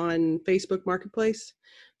jointer on Facebook Marketplace.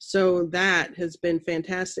 So that has been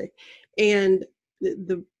fantastic. And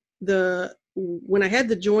the when I had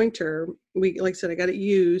the jointer, like I said, I got it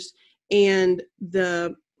used, and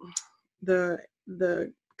the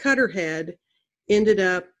cutter head ended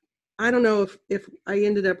up, I don't know if I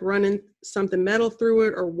ended up running something metal through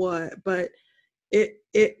it or what, but it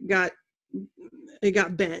got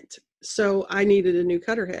bent. So I needed a new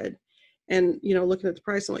cutter head. And, looking at the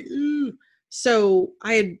price, I'm like, ooh. So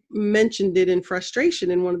I had mentioned it in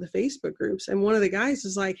frustration in one of the Facebook groups. And one of the guys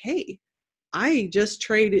is like, hey, I just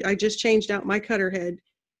changed out my cutter head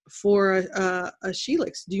for a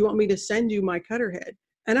Shelix. Do you want me to send you my cutter head?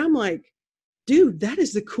 And I'm like, dude, that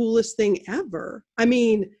is the coolest thing ever. I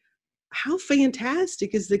mean, how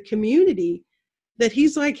fantastic is the community that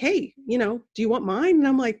he's like, hey, do you want mine? And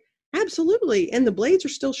I'm like, absolutely. And the blades are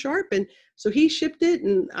still sharp. And so he shipped it,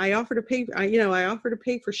 and I offered to pay, I offered to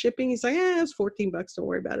pay for shipping. He's like, it's $14. Don't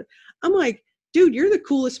worry about it. I'm like, dude, you're the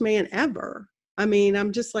coolest man ever. I mean,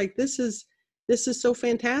 I'm just like, this is so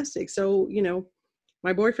fantastic. So,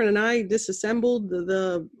 my boyfriend and I disassembled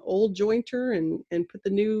the old jointer and put the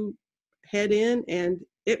new head in, and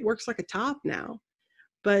it works like a top now.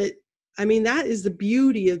 But I mean, that is the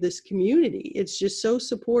beauty of this community. It's just so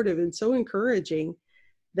supportive and so encouraging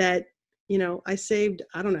that, I saved,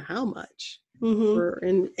 I don't know how much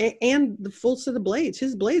and the full set of blades.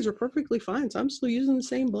 His blades were perfectly fine. So I'm still using the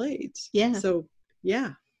same blades. Yeah. So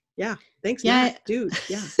yeah. Thanks, yeah, Matt, dude.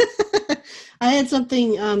 Yeah. I had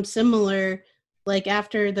something similar, like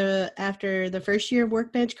after the first year of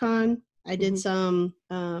Workbench Con, I did some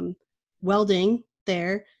welding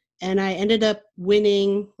there, and I ended up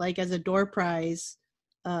winning, like as a door prize,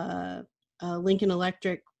 a Lincoln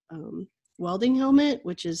Electric welding helmet,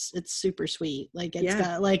 which it's super sweet. Like it's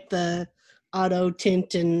got like the auto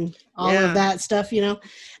tint and all of that stuff, and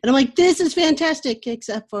I'm like, this is fantastic,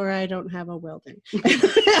 except for I don't have a welder.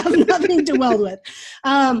 I have nothing to weld with.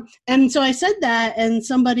 And so I said that, and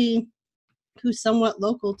somebody who's somewhat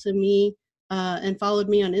local to me and followed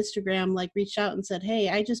me on Instagram, like reached out and said, hey,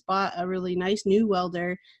 I just bought a really nice new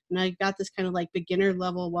welder, and I got this kind of like beginner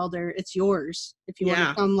level welder. It's yours if you want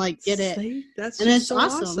to come like get it. That's and it's so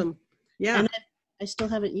awesome. Yeah. And I still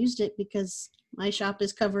haven't used it because my shop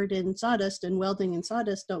is covered in sawdust, and welding and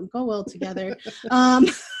sawdust don't go well together.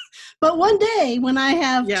 But one day when I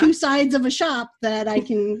have two sides of a shop that I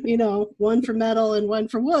can, one for metal and one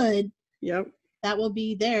for wood, that will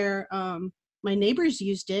be there. My neighbors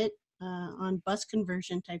used it on bus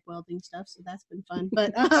conversion type welding stuff, so that's been fun.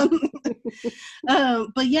 But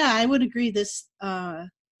but yeah, I would agree. This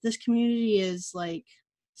community is like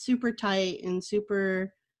super tight and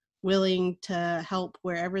super willing to help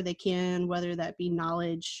wherever they can, whether that be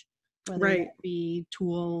knowledge, whether that be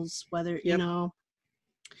tools, whether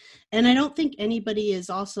and I don't think anybody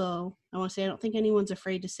is also, I want to say, I don't think anyone's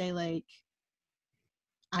afraid to say like,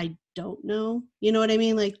 I don't know, you know what I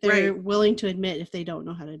mean? Like they're willing to admit if they don't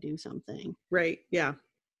know how to do something. Right. Yeah.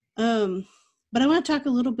 But I want to talk a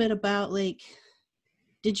little bit about like,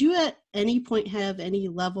 did you at any point have any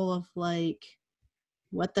level of like,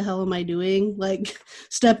 what the hell am I doing? Like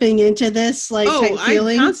stepping into this, like type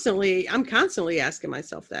feeling? I'm constantly asking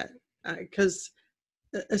myself that because,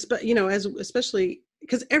 especially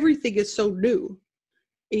because everything is so new.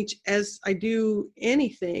 As I do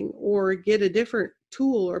anything or get a different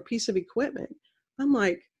tool or piece of equipment, I'm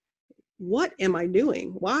like, what am I doing?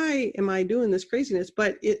 Why am I doing this craziness?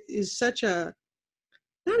 But it is such a,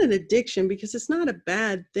 not an addiction, because it's not a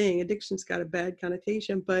bad thing. Addiction's got a bad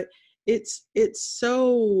connotation, but it's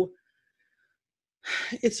so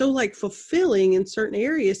like fulfilling in certain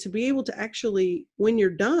areas to be able to actually, when you're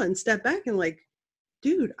done, step back and like,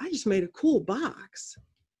 dude, I just made a cool box,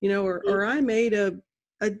 or I made a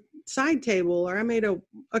side table, or I made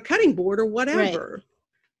a cutting board or whatever. Right.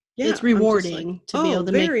 Yeah, it's rewarding to be able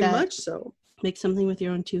to very make that, much so. Make something with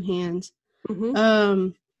your own two hands. Mm-hmm.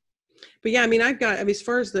 But yeah, I mean, as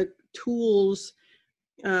far as the tools,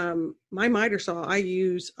 my miter saw I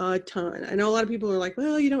use a ton. I know a lot of people are like,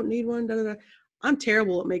 well, you don't need one. Da, da, da. I'm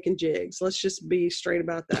terrible at making jigs. Let's just be straight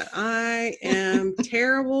about that. I am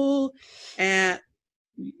terrible at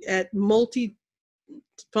making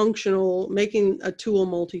a tool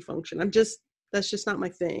multifunction. That's just not my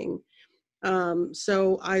thing.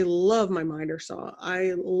 So I love my miter saw.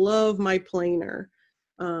 I love my planer.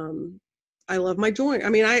 I love my joint. I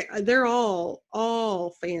mean, they're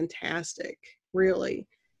all fantastic, really.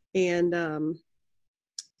 And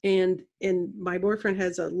my boyfriend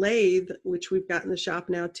has a lathe, which we've got in the shop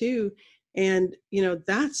now too. And,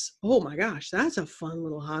 that's, oh my gosh, that's a fun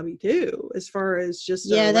little hobby too, as far as just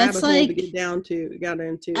Yeah, a that's rabbit hole to like, got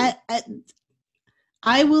into.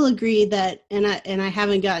 I will agree that, and I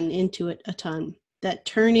haven't gotten into it a ton, that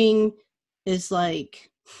turning is like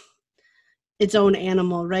its own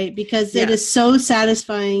animal, right? Because it is so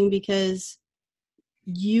satisfying because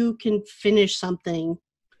you can finish something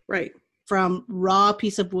right from raw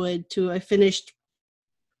piece of wood to a finished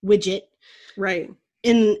widget right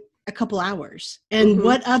in a couple hours. And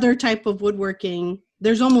what other type of woodworking,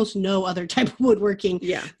 there's almost no other type of woodworking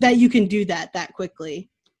that you can do that quickly.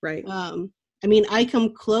 Right. I mean, I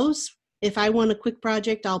come close. If I want a quick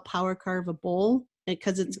project, I'll power carve a bowl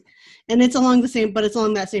because it's along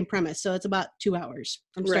that same premise. So it's about 2 hours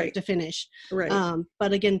from start to finish. Right.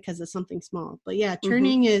 But again, because it's something small. But yeah,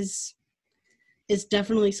 turning is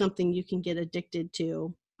definitely something you can get addicted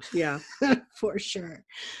to. Yeah. For sure.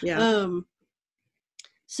 Yeah.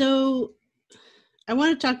 So I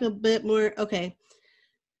want to talk a bit more. Okay.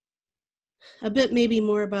 A bit maybe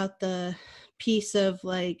more about the piece of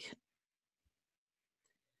like,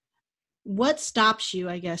 what stops you,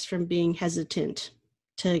 I guess, from being hesitant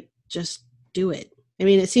to just do it? I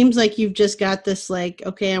mean, it seems like you've just got this like,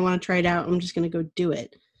 okay, I want to try it out. I'm just going to go do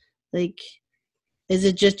it. Like, is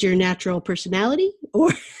it just your natural personality,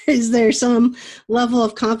 or is there some level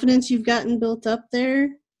of confidence you've gotten built up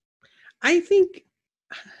there? I think,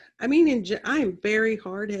 I'm very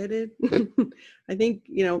hard-headed. I think,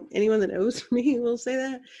 anyone that knows me will say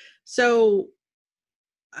that. So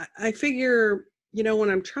I figure, when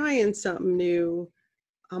I'm trying something new,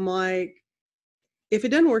 I'm like, if it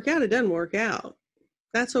doesn't work out, it doesn't work out.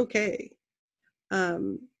 That's okay.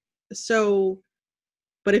 But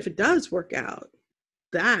if it does work out,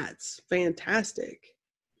 that's fantastic.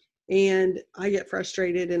 And I get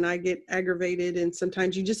frustrated and I get aggravated, and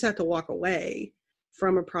sometimes you just have to walk away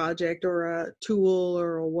from a project or a tool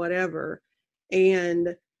or whatever.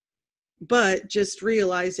 But just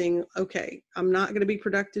realizing, okay, I'm not going to be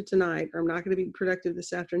productive tonight, or I'm not going to be productive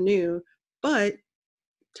this afternoon, but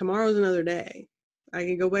tomorrow's another day. I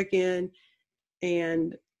can go back in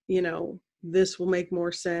and, this will make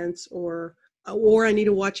more sense, or I need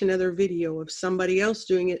to watch another video of somebody else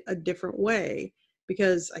doing it a different way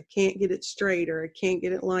because I can't get it straight, or I can't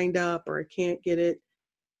get it lined up, or I can't get it,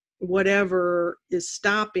 whatever is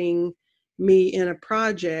stopping me in a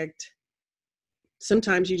project.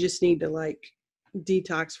 Sometimes you just need to like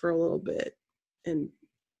detox for a little bit and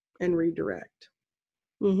redirect.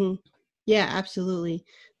 Mm-hmm. Yeah, absolutely.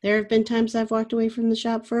 There have been times I've walked away from the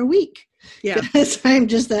shop for a week. Yeah. Because I'm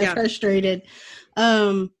just that frustrated.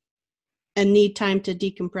 And need time to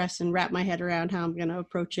decompress and wrap my head around how I'm going to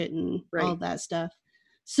approach it and all that stuff.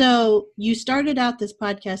 So you started out this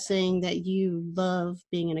podcast saying that you love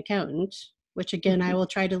being an accountant, which again, I will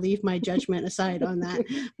try to leave my judgment aside on that.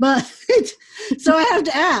 But so I have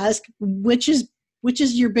to ask, which is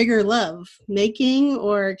your bigger love, making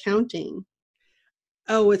or accounting?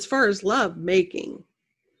 Oh, as far as love, making.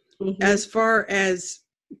 Mm-hmm. As far as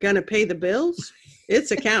gonna pay the bills,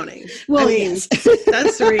 it's accounting. Well, yes.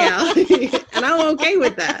 That's the reality, and I'm okay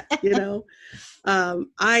with that.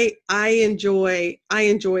 I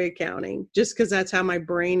enjoy accounting just because that's how my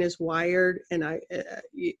brain is wired, and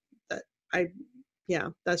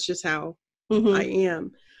that's just how I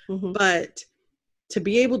am. Mm-hmm. But to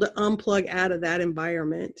be able to unplug out of that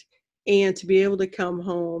environment and to be able to come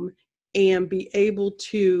home and be able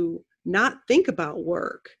to not think about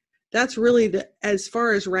work, that's really as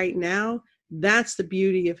far as right now, that's the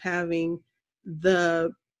beauty of having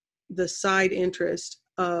the side interest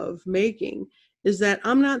of making, is that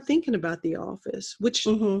I'm not thinking about the office, which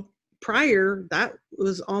prior that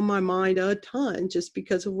was on my mind a ton just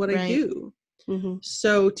because of what I do. Mm-hmm.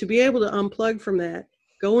 So to be able to unplug from that,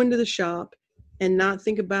 go into the shop and not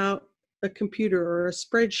think about a computer or a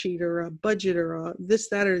spreadsheet or a budget or a this,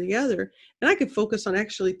 that, or the other. And I could focus on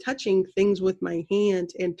actually touching things with my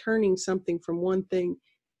hand and turning something from one thing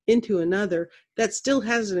into another that still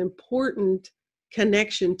has an important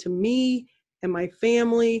connection to me and my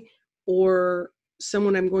family or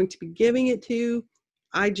someone I'm going to be giving it to.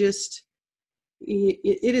 It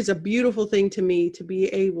is a beautiful thing to me to be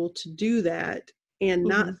able to do that and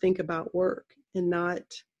not think about work and not,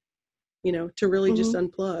 to really just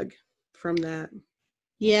unplug from that.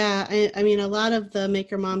 Yeah. I mean, a lot of the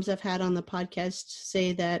maker moms I've had on the podcast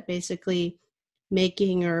say that basically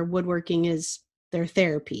making or woodworking is their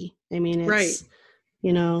therapy. I mean, it's,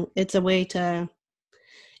 it's a way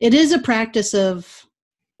it is a practice of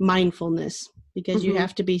mindfulness because you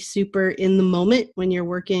have to be super in the moment when you're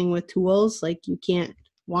working with tools. Like you can't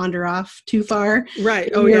wander off too far.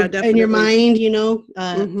 Right. Oh, yeah, definitely. In your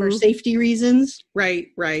mind, for safety reasons. Right,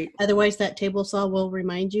 right. Otherwise, that table saw will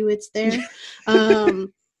remind you it's there.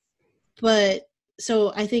 But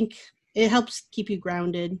so I think it helps keep you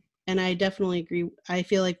grounded. And I definitely agree. I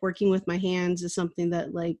feel like working with my hands is something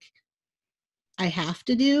that like I have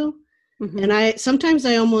to do. And sometimes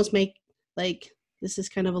I almost make like, this is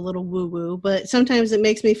kind of a little woo woo, but sometimes it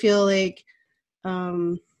makes me feel like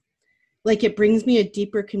it brings me a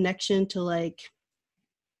deeper connection to like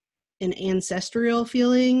an ancestral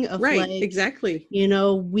feeling of right, like, exactly.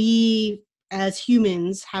 We as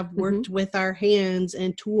humans have worked with our hands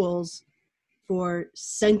and tools for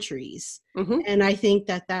centuries. And I think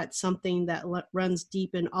that that's something that runs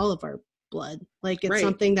deep in all of our blood. Like it's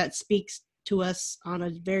something that speaks to us on a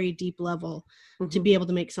very deep level to be able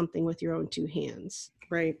to make something with your own two hands.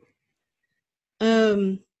 Right.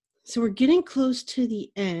 So we're getting close to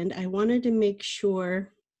the end. I wanted to make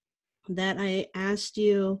sure that I asked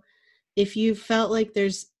you if you felt like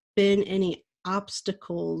there's been any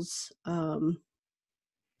obstacles in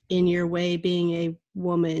your way being a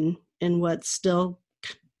woman in what's still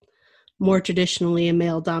more traditionally a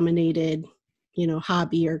male-dominated,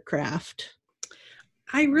 hobby or craft.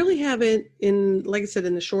 I really haven't, like I said,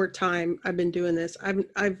 in the short time I've been doing this,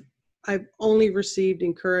 I've only received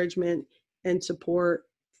encouragement and support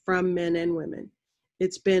from men and women.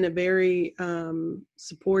 It's been a very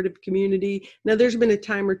supportive community. Now, there's been a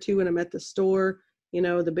time or two when I'm at the store,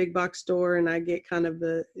 the big box store, and I get kind of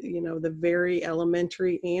the, the very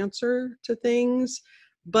elementary answer to things,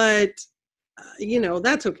 but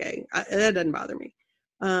that's okay. That doesn't bother me.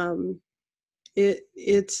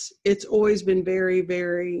 It's always been very,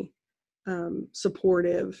 very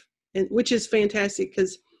supportive, and which is fantastic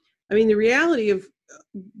because, the reality of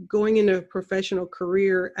going into a professional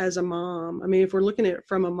career as a mom, if we're looking at it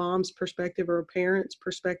from a mom's perspective or a parent's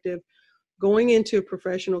perspective, going into a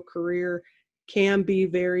professional career can be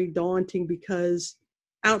very daunting because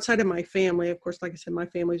outside of my family, of course, like I said, my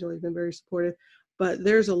family's always been very supportive, but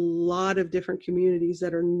there's a lot of different communities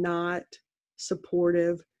that are not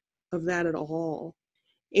supportive of that at all.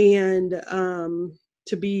 And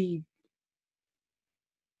to be,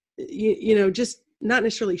 just not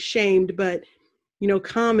necessarily shamed, but,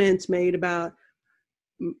 comments made about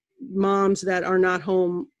moms that are not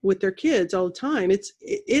home with their kids all the time. It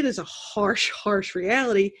is a harsh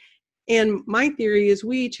reality. And my theory is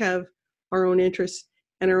we each have our own interests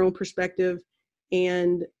and our own perspective,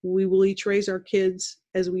 and we will each raise our kids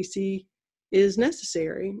as we see is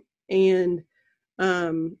necessary. And,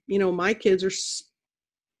 my kids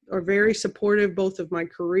are very supportive, both of my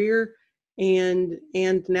career and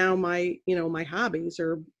now my, my hobbies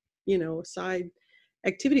or, side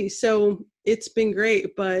activities. So it's been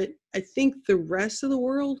great, but I think the rest of the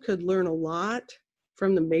world could learn a lot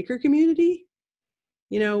from the maker community.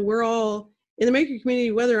 We're all in the maker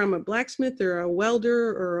community, whether I'm a blacksmith or a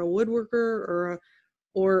welder or a woodworker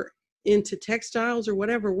or into textiles or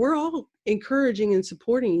whatever, we're all encouraging and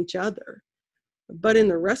supporting each other. But in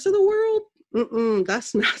the rest of the world,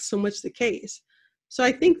 that's not so much the case. So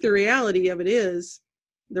I think the reality of it is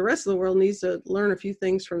the rest of the world needs to learn a few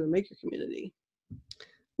things from the maker community.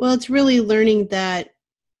 Well, it's really learning that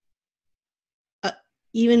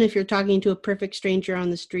even if you're talking to a perfect stranger on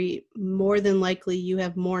the street, more than likely you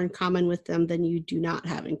have more in common with them than you do not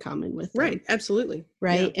have in common with them. Right, absolutely.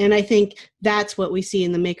 Right. Yeah. And I think that's what we see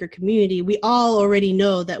in the maker community. We all already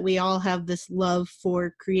know that we all have this love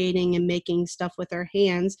for creating and making stuff with our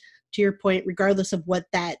hands, to your point, regardless of what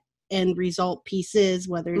that end result piece is,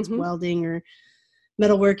 whether it's welding or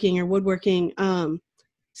metalworking or woodworking.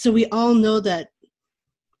 So we all know that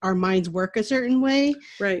our minds work a certain way,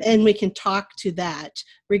 right? And we can talk to that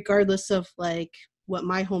regardless of like what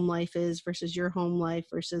my home life is versus your home life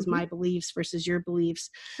versus my beliefs versus your beliefs.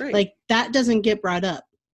 Right. Like that doesn't get brought up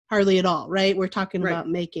hardly at all, right? We're talking about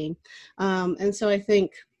making. And so I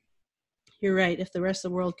think you're right. If the rest of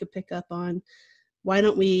the world could pick up on, why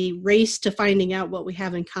don't we race to finding out what we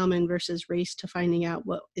have in common versus race to finding out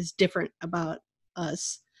what is different about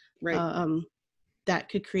us? Right. That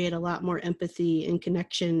could create a lot more empathy and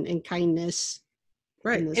connection and kindness.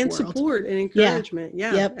 Right. And world. Support and encouragement.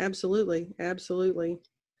 Yeah. Yep. Absolutely.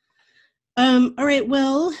 All right.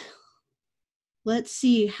 Well, let's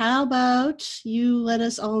see. How about you let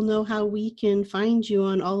us all know how we can find you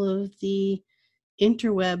on all of the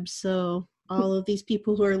interwebs so all of these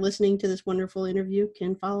people who are listening to this wonderful interview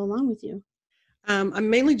can follow along with you. I'm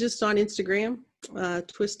mainly just on Instagram,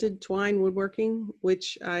 Twisted Twine Woodworking,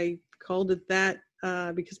 which I called it that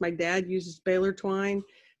because my dad uses baler twine,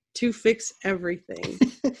 to fix everything.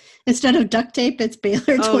 Instead of duct tape, it's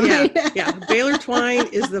baler twine. Oh, yeah. Baler twine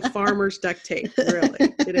is the farmer's duct tape,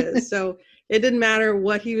 really. It is. So it didn't matter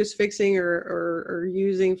what he was fixing or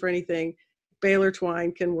using for anything. Baler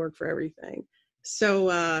twine can work for everything. So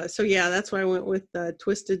yeah, that's why I went with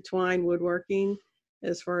Twisted Twine Woodworking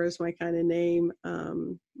as far as my kind of name,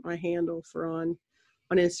 my handle for on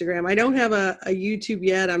Instagram. I don't have a YouTube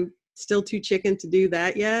yet. I'm still too chicken to do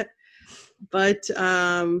that yet. But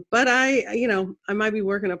I might be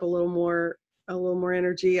working up a little more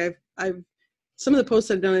energy. I've some of the posts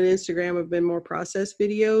I've done on Instagram have been more process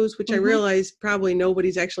videos, which I realize probably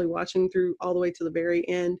nobody's actually watching through all the way to the very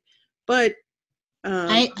end. But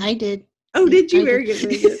I did. Oh, did you? Very good.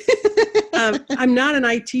 Very good. I'm not an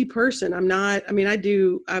IT person. I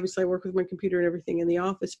do, obviously I work with my computer and everything in the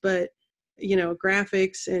office, but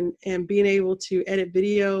graphics and being able to edit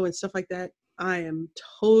video and stuff like that, I am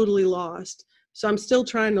totally lost. So I'm still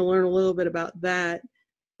trying to learn a little bit about that,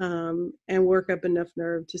 and work up enough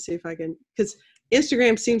nerve to see if I can, because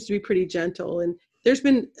Instagram seems to be pretty gentle, and there's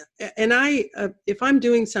been, and if I'm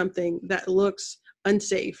doing something that looks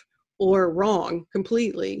unsafe or wrong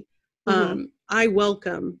completely, I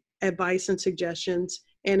welcome advice and suggestions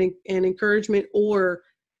and encouragement, or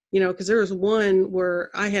because there was one where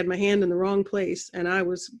I had my hand in the wrong place and I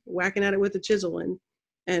was whacking at it with a chisel,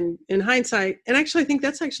 and in hindsight, and actually I think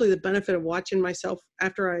that's actually the benefit of watching myself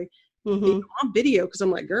after I on video, because I'm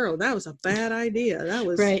like, girl, that was a bad idea. That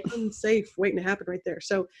was unsafe waiting to happen right there.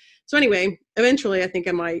 So anyway, eventually I think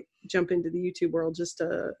I might jump into the YouTube world just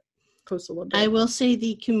to post a little bit. I will say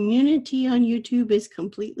the community on YouTube is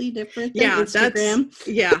completely different than Instagram.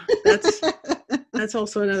 That's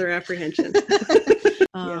also another apprehension.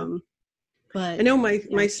 But I know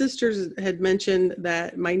my sisters had mentioned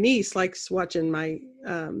that my niece likes watching my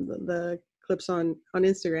the clips on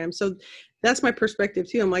Instagram. So that's my perspective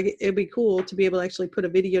too. I'm like, it'd be cool to be able to actually put a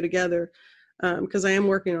video together, because I am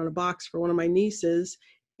working on a box for one of my nieces,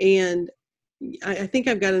 and I think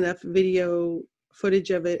I've got enough video footage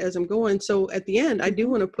of it as I'm going. So at the end, I do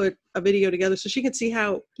want to put a video together so she can see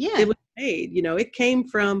how it was made. It came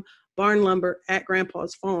from barn lumber at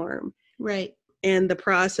Grandpa's farm. Right. And the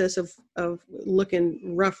process of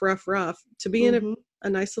looking rough to be in a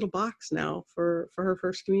nice little box now for her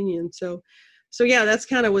first communion. So yeah, that's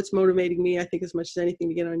kind of what's motivating me, I think, as much as anything,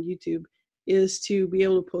 to get on YouTube, is to be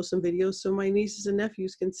able to post some videos so my nieces and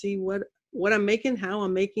nephews can see what I'm making, how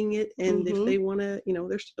I'm making it, and if they want to,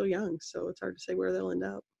 they're still young, so it's hard to say where they'll end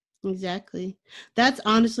up. Exactly. That's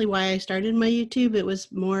honestly why I started my YouTube. It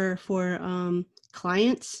was more for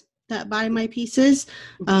clients that buy my pieces.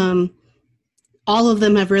 All of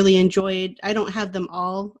them have really enjoyed. I don't have them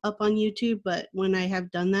all up on YouTube, but when I have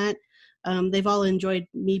done that, they've all enjoyed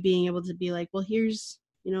me being able to be like, well, here's,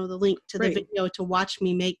 the link to the video to watch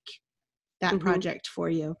me make that project for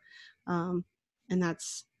you. And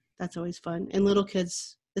that's always fun. And little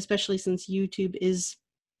kids, especially since YouTube is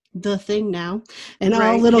the thing now, and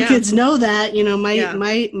all little kids know that,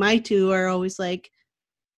 my two are always like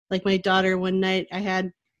my daughter, one night I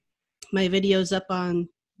had my videos up on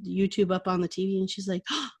YouTube up on the TV, and she's like,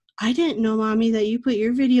 oh, I didn't know, Mommy, that you put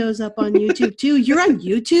your videos up on YouTube too. You're on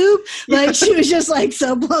YouTube? Like, she was just like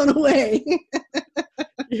so blown away.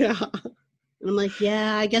 Yeah. And I'm like,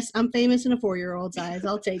 yeah, I guess I'm famous in a 4-year-old's eyes.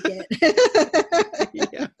 I'll take it.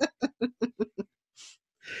 Yeah.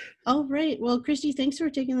 All right. Well, Christy, thanks for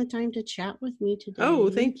taking the time to chat with me today. Oh,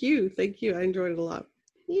 thank you. Thank you. I enjoyed it a lot.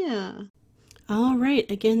 Yeah. All right.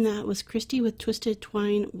 Again, that was Christy with Twisted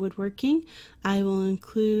Twine Woodworking. I will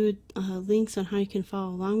include links on how you can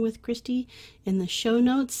follow along with Christy in the show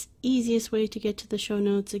notes. Easiest way to get to the show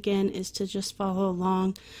notes, again, is to just follow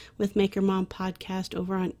along with Maker Mom Podcast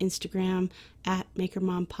over on Instagram at Maker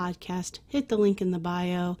Mom Podcast. Hit the link in the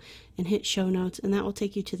bio and hit show notes, and that will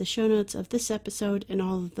take you to the show notes of this episode and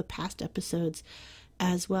all of the past episodes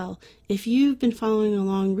as well. If you've been following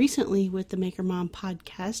along recently with the Maker Mom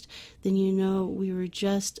Podcast, then you know we were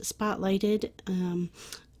just spotlighted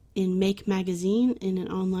in Make Magazine in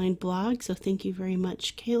an online blog. So thank you very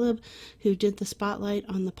much, Caleb, who did the spotlight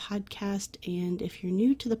on the podcast. And if you're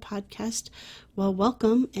new to the podcast, well,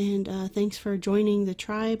 welcome, and thanks for joining the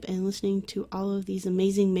tribe and listening to all of these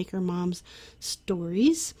amazing Maker Moms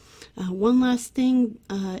stories. One last thing,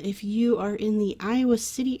 if you are in the Iowa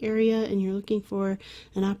City area and you're looking for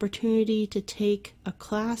an opportunity to take a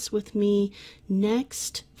class with me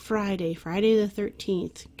next Friday the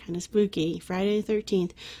 13th, kind of spooky, Friday the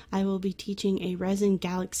 13th, I will be teaching a Resin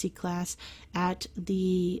Galaxy class at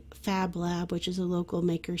the Fab Lab, which is a local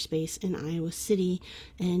makerspace in Iowa City,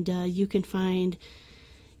 and you can find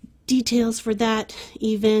details for that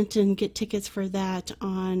event and get tickets for that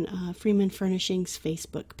on Freeman Furnishings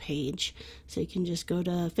Facebook page. So you can just go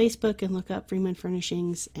to Facebook and look up Freeman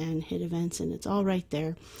Furnishings and hit events, and it's all right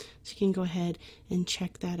there. So you can go ahead and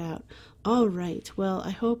check that out. All right. Well,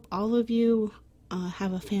 I hope all of you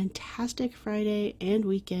have a fantastic Friday and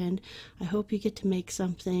weekend. I hope you get to make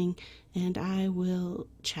something, and I will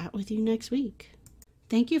chat with you next week.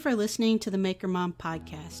 Thank you for listening to the Maker Mom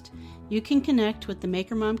podcast. You can connect with the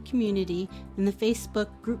Maker Mom community in the Facebook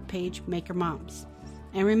group page Maker Moms.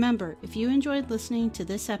 And remember, if you enjoyed listening to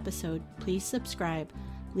this episode, please subscribe,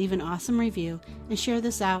 leave an awesome review, and share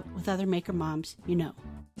this out with other Maker Moms you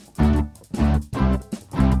know.